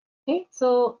 Okay,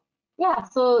 so yeah,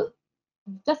 so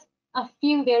just a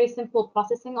few very simple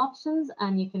processing options,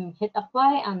 and you can hit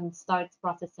apply and start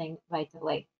processing right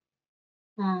away.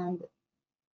 And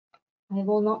I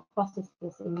will not process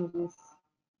this images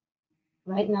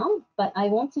right now, but I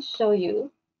want to show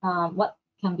you what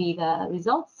can be the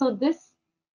results. So this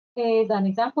is an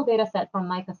example data set from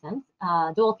MicaSense,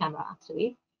 dual camera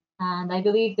actually. And I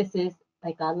believe this is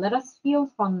like a lettuce field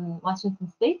from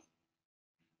Washington State.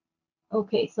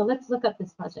 Okay, so let's look at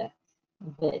this project a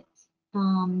bit.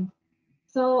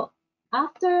 So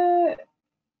after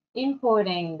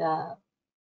importing the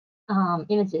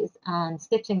images and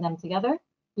stitching them together,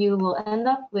 you will end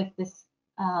up with this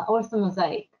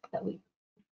orthomosaic that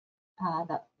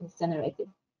is generated.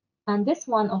 And this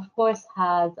one, of course,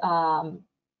 has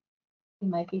it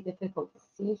might be difficult to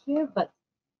see here, but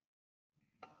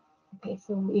okay,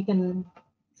 so you can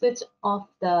switch off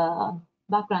the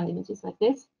background images like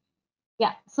this.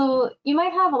 Yeah, so you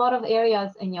might have a lot of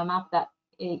areas in your map that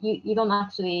you don't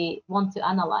actually want to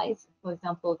analyze. For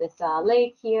example, this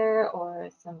lake here or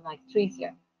some like trees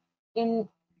here. In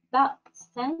that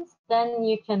sense, then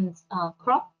you can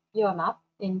crop your map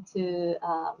into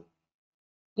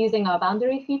using our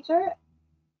boundary feature.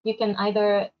 You can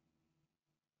either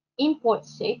import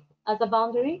shape as a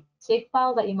boundary, shape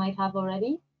file that you might have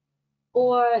already,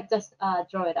 or just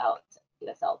draw it out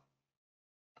yourself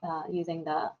using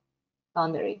the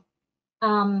boundary.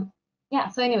 Yeah,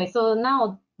 so anyway, so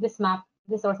now this map,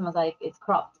 this orthomosaic is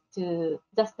cropped to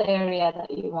just the area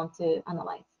that you want to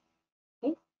analyze.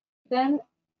 Okay, then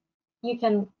you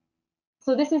can,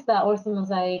 so this is the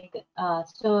orthomosaic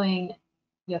showing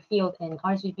your field in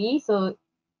RGB. So,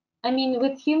 I mean,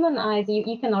 with human eyes,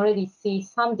 you can already see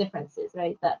some differences,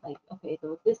 right? That like, okay,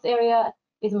 so this area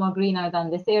is more greener than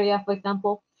this area, for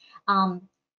example.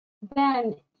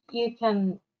 Then you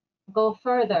can go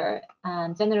further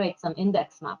and generate some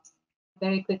index maps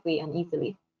very quickly and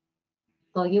easily.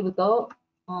 So you would go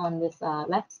on this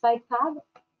left side tab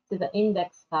to the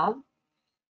index tab.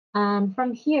 And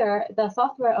from here, the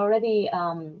software already,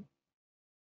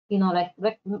 you know, like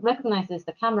recognizes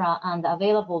the camera and the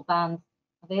available bands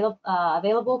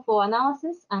available for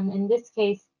analysis. And in this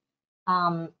case,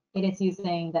 it is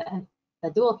using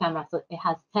the dual camera. So it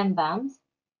has 10 bands,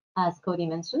 as Cody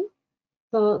mentioned.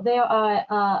 So there are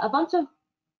a bunch of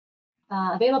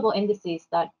available indices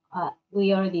that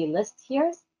we already list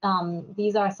here.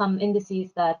 These are some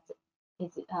indices that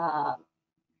is,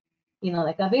 you know,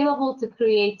 like available to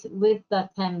create with the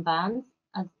 10 bands.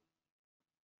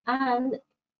 And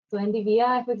so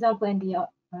NDVI, for example, NDRE,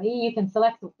 you can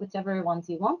select whichever ones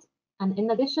you want. And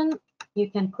in addition, you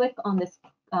can click on this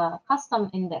custom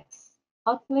index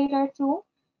calculator tool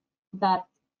that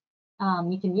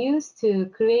you can use to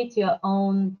create your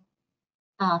own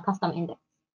custom index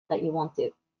that you want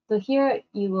to. So here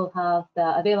you will have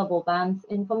the available bands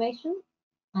information,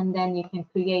 and then you can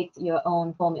create your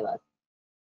own formulas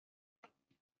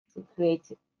to create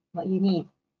what you need.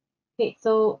 Okay,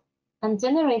 so and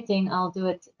generating, I'll do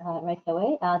it right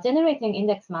away. Generating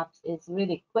index maps is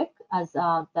really quick as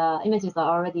the images are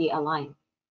already aligned.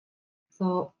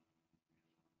 So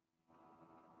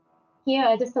here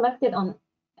I just selected on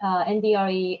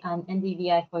NDRE and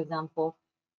NDVI, for example,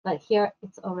 but here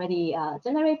it's already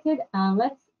generated. And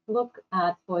let's look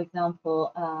at, for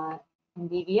example,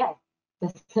 NDVI.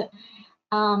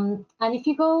 And if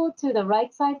you go to the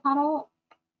right side panel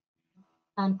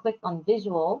and click on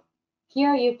visual,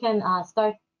 here you can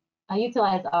start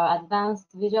utilize our advanced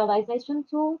visualization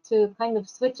tool to kind of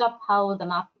switch up how the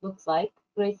map looks like,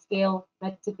 grayscale,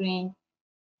 red to green.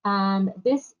 And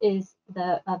this is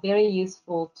a very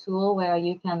useful tool where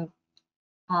you can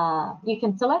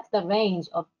select the range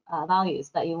of values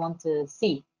that you want to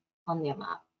see on your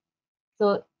map.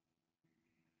 So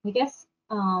I guess,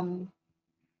 for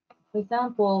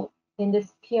example, in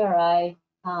this PRI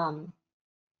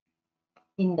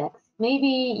index,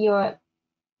 maybe you're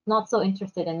not so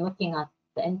interested in looking at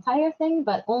the entire thing,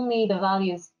 but only the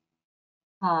values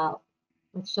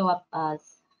would show up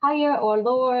as higher or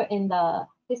lower in the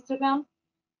histogram.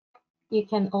 You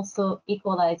can also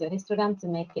equalize your histogram to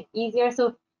make it easier.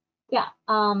 So yeah,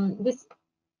 this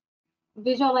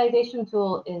visualization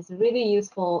tool is really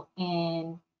useful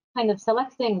in kind of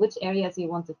selecting which areas you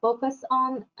want to focus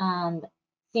on and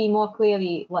see more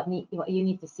clearly what you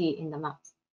need to see in the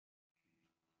maps.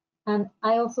 And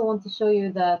I also want to show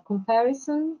you the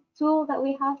comparison tool that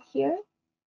we have here.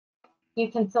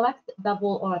 You can select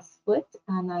double or split,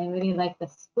 and I really like the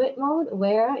split mode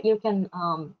where you can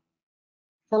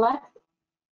select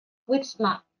which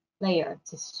map layer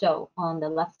to show on the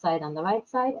left side and the right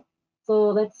side. So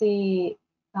let's see,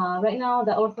 right now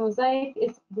the orthomosaic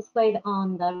is displayed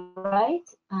on the right,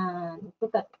 and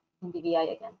look at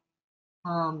NDVI again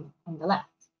on the left.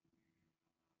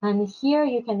 And here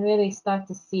you can really start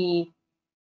to see,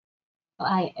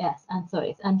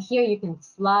 and here you can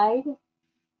slide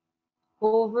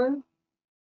over.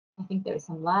 I think there's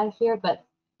some lag here, but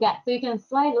yeah, so you can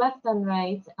slide left and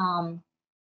right.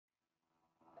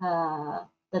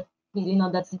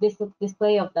 That's this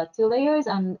display of the two layers,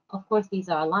 and of course these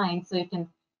are aligned, so you can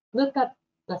look at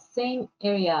the same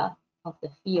area of the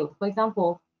field. For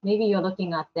example, maybe you're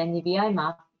looking at the NDVI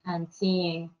map and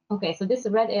seeing, okay, so this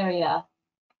red area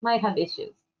might have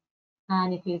issues.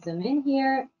 And if you zoom in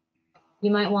here,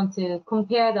 you might want to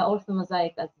compare the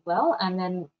orthomosaic as well, and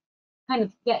then kind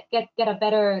of get a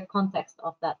better context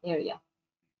of that area.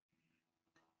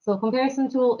 So comparison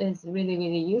tool is really,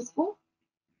 really useful.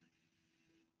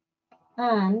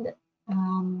 And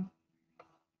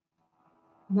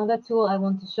another tool I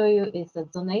want to show you is the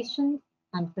zonation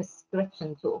and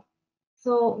prescription tool.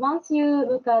 So once you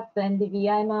look at the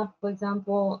NDVI map, for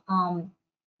example,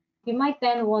 you might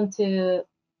then want to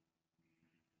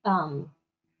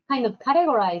kind of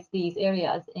categorize these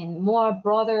areas in more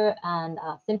broader and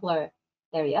simpler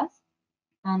areas.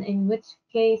 And in which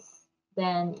case,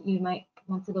 then you might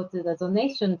want to go to the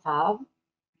zonation tab.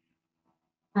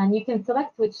 And you can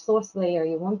select which source layer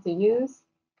you want to use.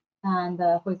 And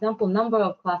for example, number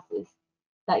of classes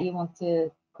that you want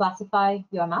to classify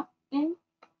your map in.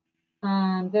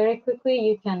 And very quickly,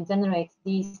 you can generate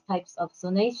these types of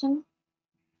zonation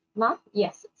map.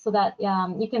 Yes, so that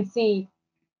you can see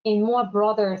in more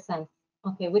broader sense,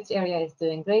 okay, which area is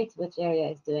doing great, which area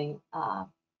is doing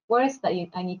worse, that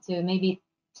I need to maybe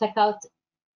check out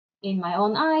in my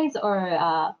own eyes,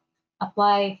 or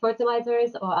apply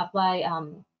fertilizers, or apply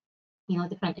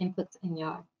different inputs in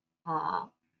your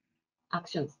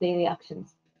actions, daily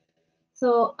actions.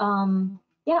 So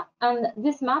yeah, and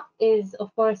this map is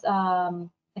of course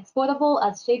exportable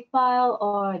as shapefile,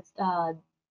 or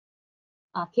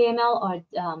KML, or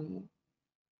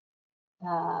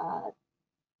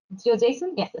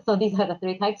GeoJSON. Yes, so these are the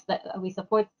three types that we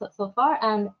support so far.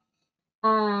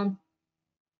 And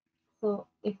so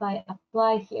if I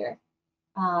apply here,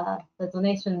 the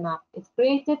donation map is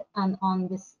created, and on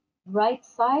this right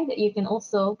side, you can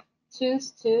also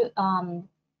choose to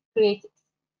create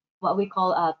what we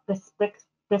call a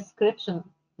prescription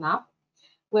map,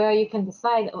 where you can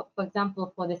decide, for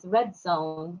example, for this red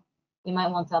zone, you might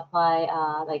want to apply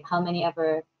like how many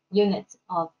ever units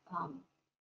of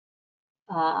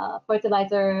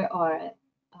fertilizer, or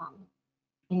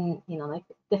in like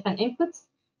different inputs.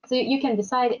 So you can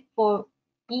decide for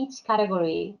each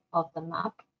category of the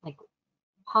map, like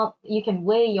how you can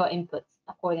weigh your inputs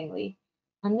accordingly.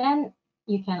 And then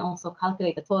you can also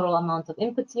calculate the total amount of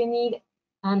inputs you need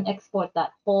and export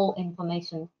that whole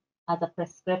information as a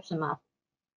prescription map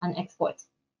and export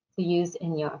to use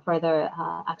in your further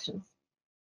actions.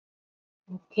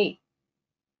 Okay.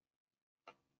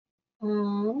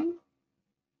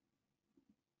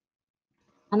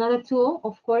 Another tool,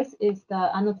 of course, is the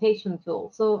annotation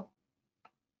tool. So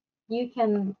you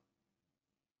can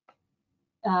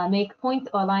make point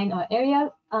or line or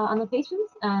area annotations.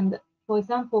 And for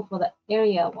example, for the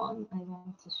area one, I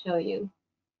want to show you.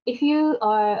 If you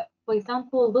are, for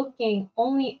example, looking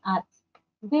only at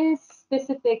this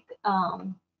specific,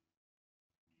 I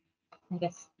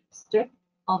guess, strip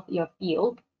of your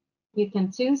field, you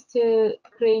can choose to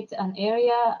create an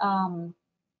area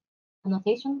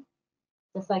annotation,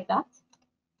 just like that,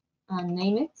 and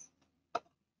name it.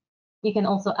 You can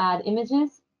also add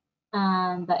images,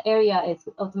 and the area is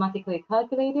automatically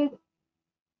calculated.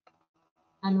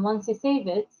 And once you save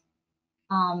it,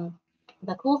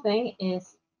 the cool thing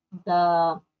is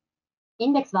the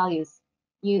index values.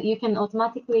 You can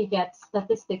automatically get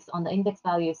statistics on the index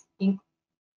values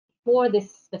for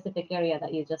this specific area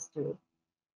that you just drew.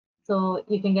 So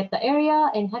you can get the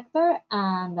area in hectare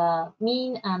and the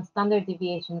mean and standard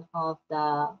deviation of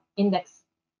the index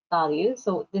value.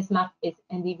 So this map is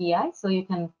NDVI, so you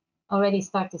can already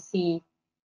start to see,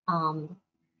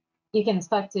 you can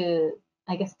start to,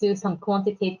 I guess, do some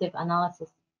quantitative analysis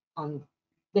on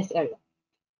this area.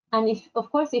 And if,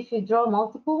 of course, if you draw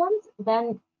multiple ones,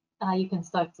 then you can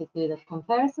start to do the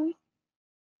comparisons.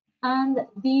 And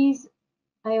these,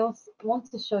 I also want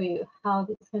to show you how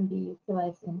this can be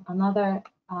utilized in another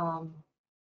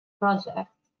project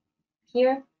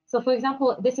here. So for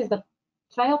example, this is the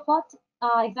trial plot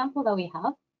example that we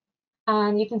have.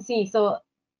 And you can see, so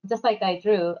just like I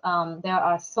drew, there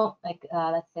are so like,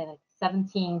 let's say like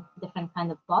 17 different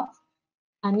kind of plots.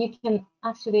 And you can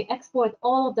actually export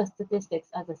all of the statistics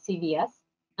as a CSV.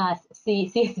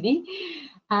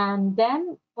 And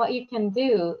then what you can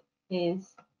do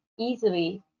is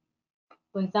easily,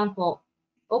 for example,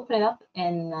 open it up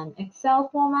in an Excel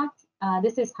format.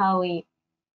 This is how we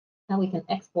can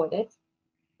export it.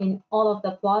 In all of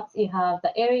the plots, you have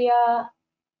the area,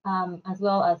 as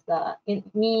well as the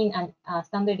mean and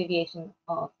standard deviation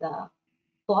of the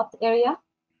plot area.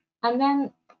 And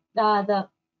then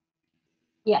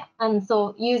and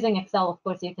so using Excel, of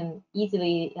course, you can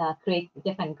easily create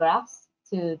different graphs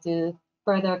to do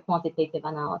further quantitative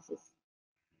analysis.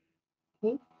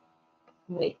 Okay,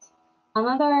 great.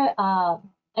 Another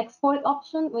export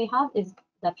option we have is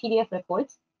the PDF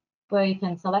report. where you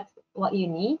can select what you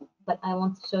need, but I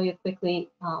want to show you quickly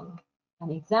an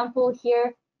example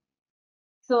here.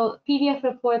 So PDF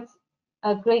reports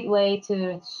a great way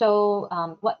to show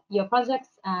what your projects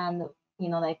and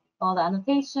like all the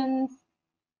annotations,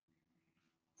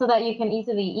 so that you can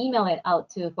easily email it out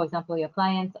to, for example, your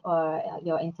clients or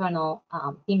your internal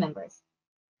team members.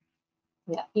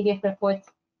 Yeah, PDF reports,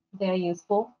 very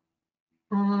useful.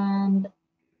 And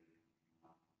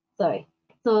sorry,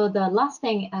 so the last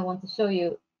thing I want to show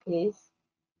you is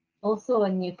also a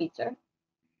new feature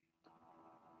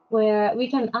where we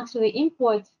can actually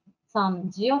import some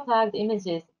geotagged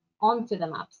images onto the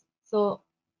maps. So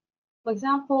for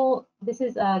example, this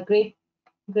is a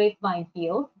grapevine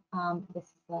field. This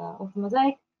is also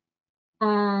mosaic.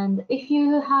 And if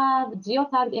you have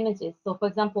geotagged images, so for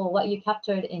example, what you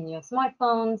captured in your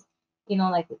smartphones,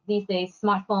 like these days,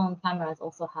 smartphone cameras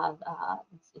also have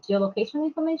geolocation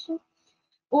information,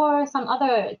 or some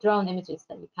other drone images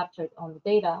that you captured on the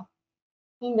data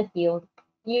in the field.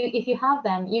 If you have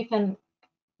them, you can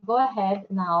go ahead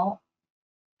now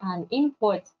and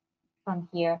import from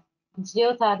here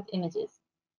geotagged images.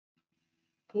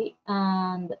 Okay,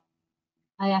 and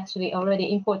I actually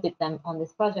already imported them on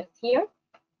this project here.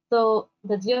 So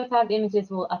the geotagged images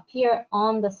will appear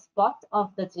on the spot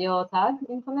of the geotag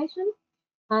information.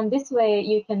 And this way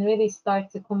you can really start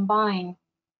to combine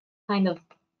kind of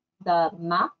the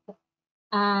map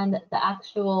and the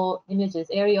actual images,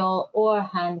 aerial or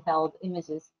handheld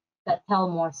images that tell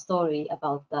more story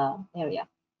about the area.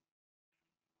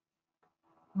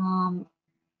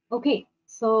 Okay,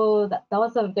 so that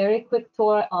was a very quick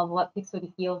tour of what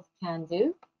Pix4Dfields can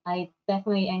do. I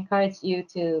definitely encourage you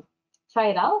to try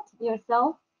it out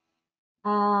yourself.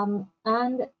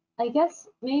 And I guess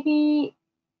maybe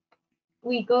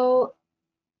we go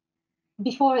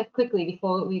before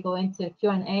we go into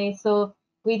Q&A. So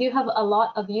we do have a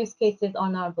lot of use cases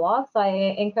on our blog, so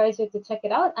I encourage you to check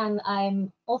it out. And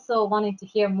I'm also wanting to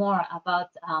hear more about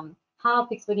how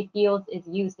Pix4Dfields is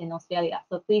used in Australia.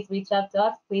 So please reach out to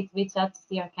us. Please reach out to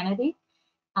Sierra Kennedy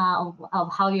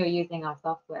of how you're using our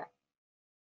software.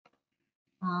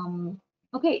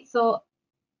 Okay, so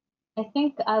I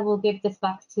think I will give this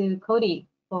back to Cody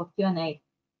for Q&A.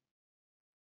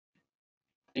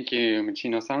 Thank you,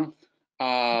 Michino-san.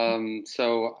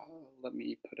 So let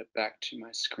me put it back to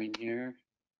my screen here.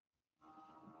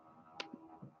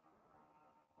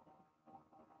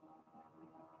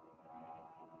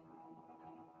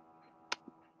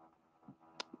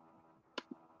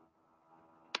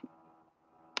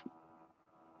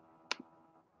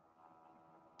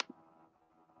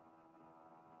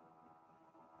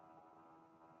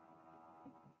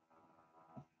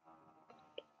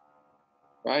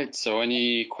 Right, so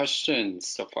any questions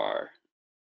so far?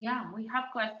 Yeah, we have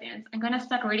questions. I'm gonna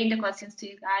start reading the questions to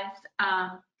you guys.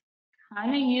 How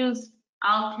do you use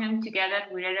Alchem together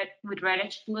with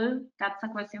Rededge Blue? That's a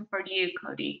question for you,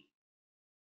 Cody.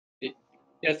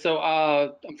 Yeah, so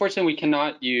unfortunately we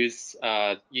cannot use,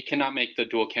 you cannot make the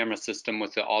dual camera system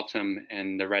with the Altum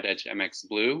and the Rededge MX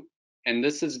Blue. And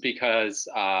this is because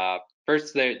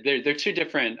first, they're two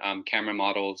different camera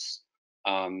models.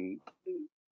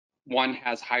 One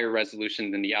has higher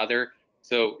resolution than the other.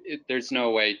 So there's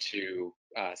no way to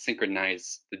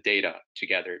synchronize the data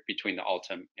together between the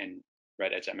Altum and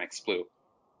Rededge MX Blue.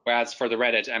 Whereas for the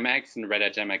Rededge MX and the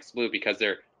Rededge MX Blue, because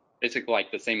they're basically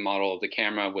like the same model of the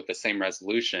camera with the same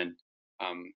resolution,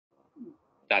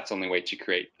 that's the only way to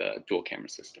create the dual camera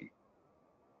system.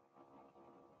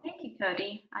 Thank you,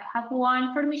 Cody. I have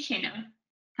one for Michino.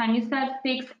 Can you set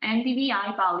fixed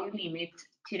NDVI value limits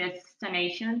to the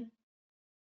destination?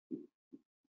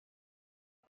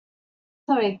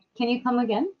 Sorry, can you come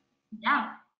again? Yeah.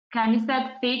 Can you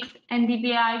set fixed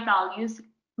NDVI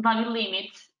value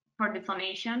limits for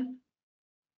donation?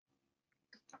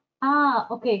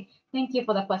 Okay. Thank you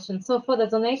for the question. So for the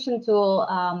donation tool,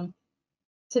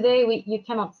 today you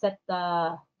cannot set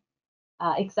the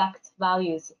exact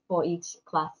values for each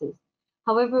classes.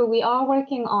 However, we are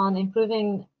working on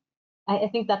improving. I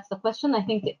think that's the question. I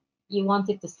think you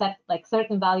wanted to set like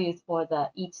certain values for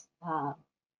each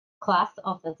class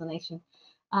of the donation.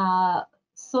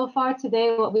 So far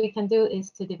today, what we can do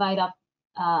is to divide up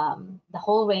the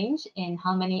whole range in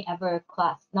how many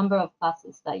number of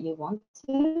classes that you want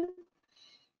to.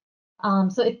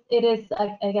 So it is,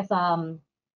 I guess,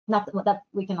 not what that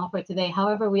we can offer today.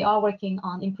 However, we are working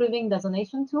on improving the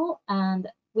donation tool, and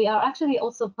we are actually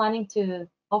also planning to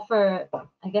offer,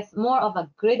 I guess, more of a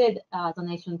gridded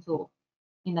donation tool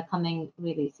in the coming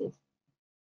releases,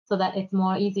 so that it's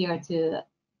more easier to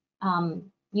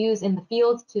use in the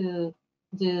field to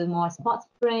do more spot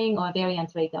spraying or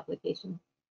variant rate application.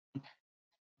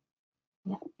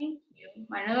 Thank you.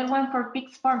 Another one for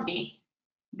Pix4D.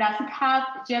 Does it have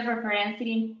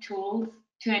georeferencing tools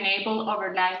to enable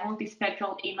overlay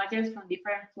multispectral images from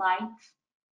different flights?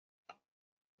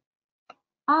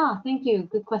 Thank you.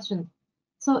 Good question.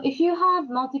 So if you have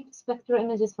multispectral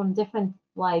images from different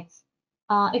flights,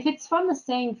 if it's from the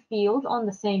same field on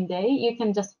the same day, you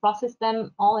can just process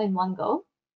them all in one go.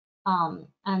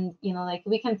 And like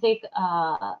we can take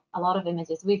a lot of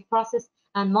images. We've processed,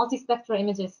 and multispectral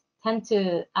images tend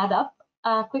to add up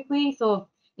quickly. So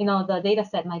the data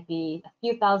set might be a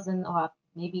few thousand or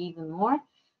maybe even more.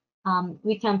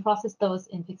 We can process those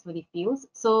in Pix4Dfields.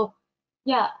 So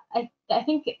yeah, I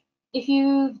think if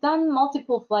you've done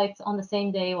multiple flights on the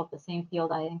same day of the same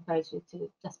field, I encourage you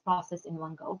to just process in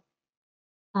one go.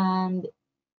 And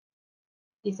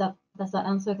does that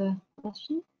answer the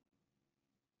question?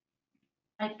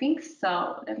 I think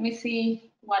so. Let me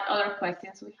see what other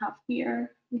questions we have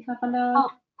here. We have a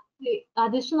lot. The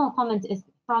additional comment is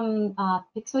from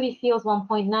Pix4Dfields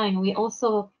 1.9. We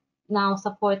also now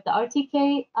support the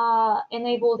RTK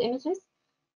enabled images.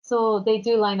 So they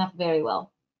do line up very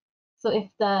well. So if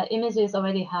the images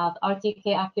already have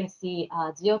RTK accuracy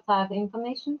geotag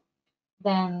information,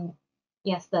 then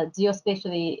yes, the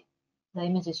geospatially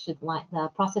the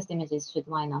processed images should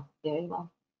line up very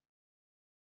well.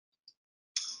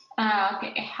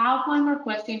 Okay, I have one more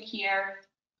question here.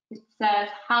 It says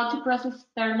how to process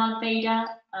thermal data,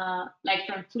 like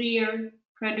from FLIR,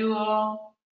 Produo,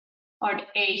 or the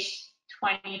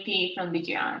H20T from the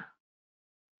GR.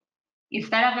 Is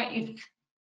that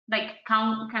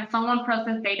can someone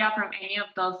process data from any of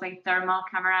those like thermal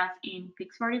cameras in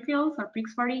Pix4Dfields or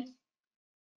Pix4D?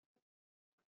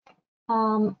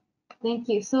 Thank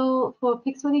you. So for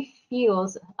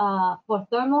Pix4Dfields, for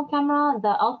thermal camera,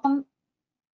 the Alcom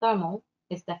thermal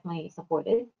is definitely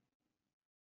supported.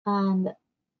 And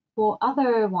for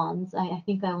other ones, I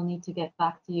think I will need to get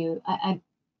back to you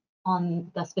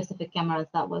on the specific cameras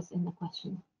that was in the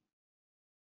question.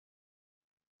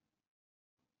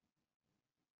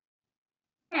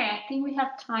 Okay, I think we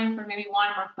have time for maybe one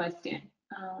more question.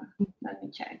 Let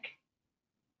me check.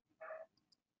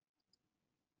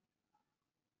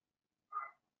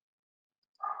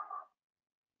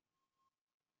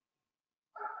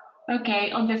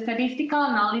 Okay, on the statistical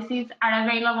analysis, are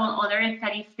available other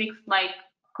statistics like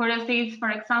courtesies, for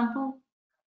example?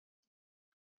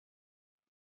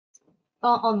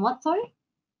 On what, sorry?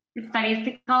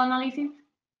 Statistical analysis?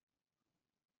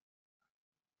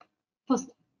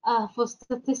 For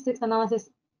statistics analysis,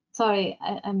 sorry,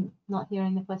 I'm not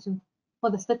hearing the question.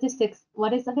 For the statistics,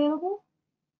 what is available?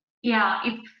 Yeah,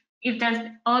 if there's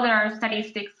other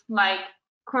statistics like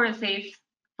courtesies,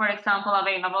 for example,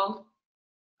 available.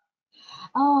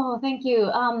 Oh, thank you.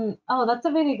 Oh, that's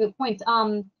a really good point.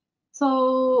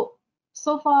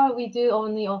 So far we do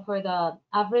only offer the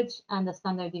average and the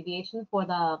standard deviation for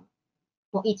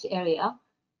each area.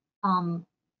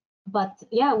 But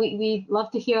yeah, we'd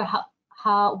love to hear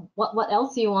what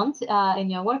else you want in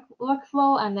your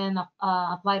workflow, and then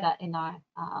apply that in our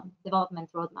development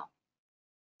roadmap.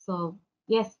 So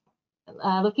yes,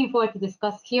 looking forward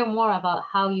to hear more about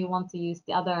how you want to use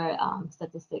the other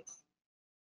statistics.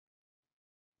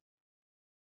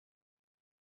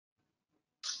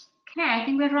 Okay, I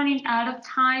think we're running out of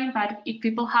time, but if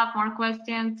people have more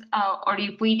questions or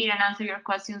if we didn't answer your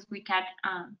questions,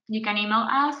 you can email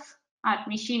us at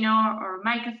Michino or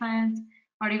MicaSense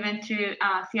or even through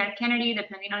CR Kennedy,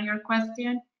 depending on your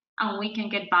question, and we can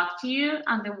get back to you.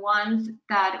 And the ones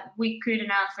that we couldn't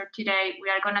answer today, we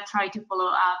are going to try to follow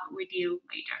up with you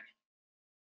later.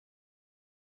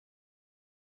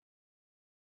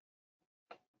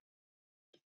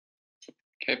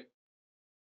 Okay.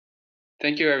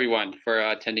 Thank you, everyone, for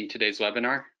attending today's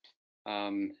webinar.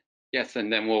 Yes,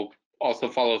 and then we'll also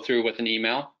follow through with an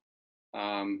email.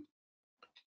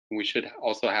 We should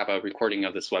also have a recording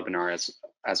of this webinar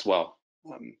as well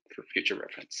for future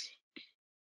reference.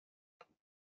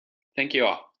 Thank you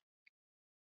all.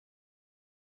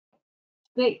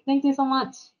 Great, thank you so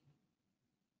much.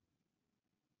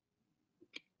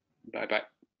 Bye-bye.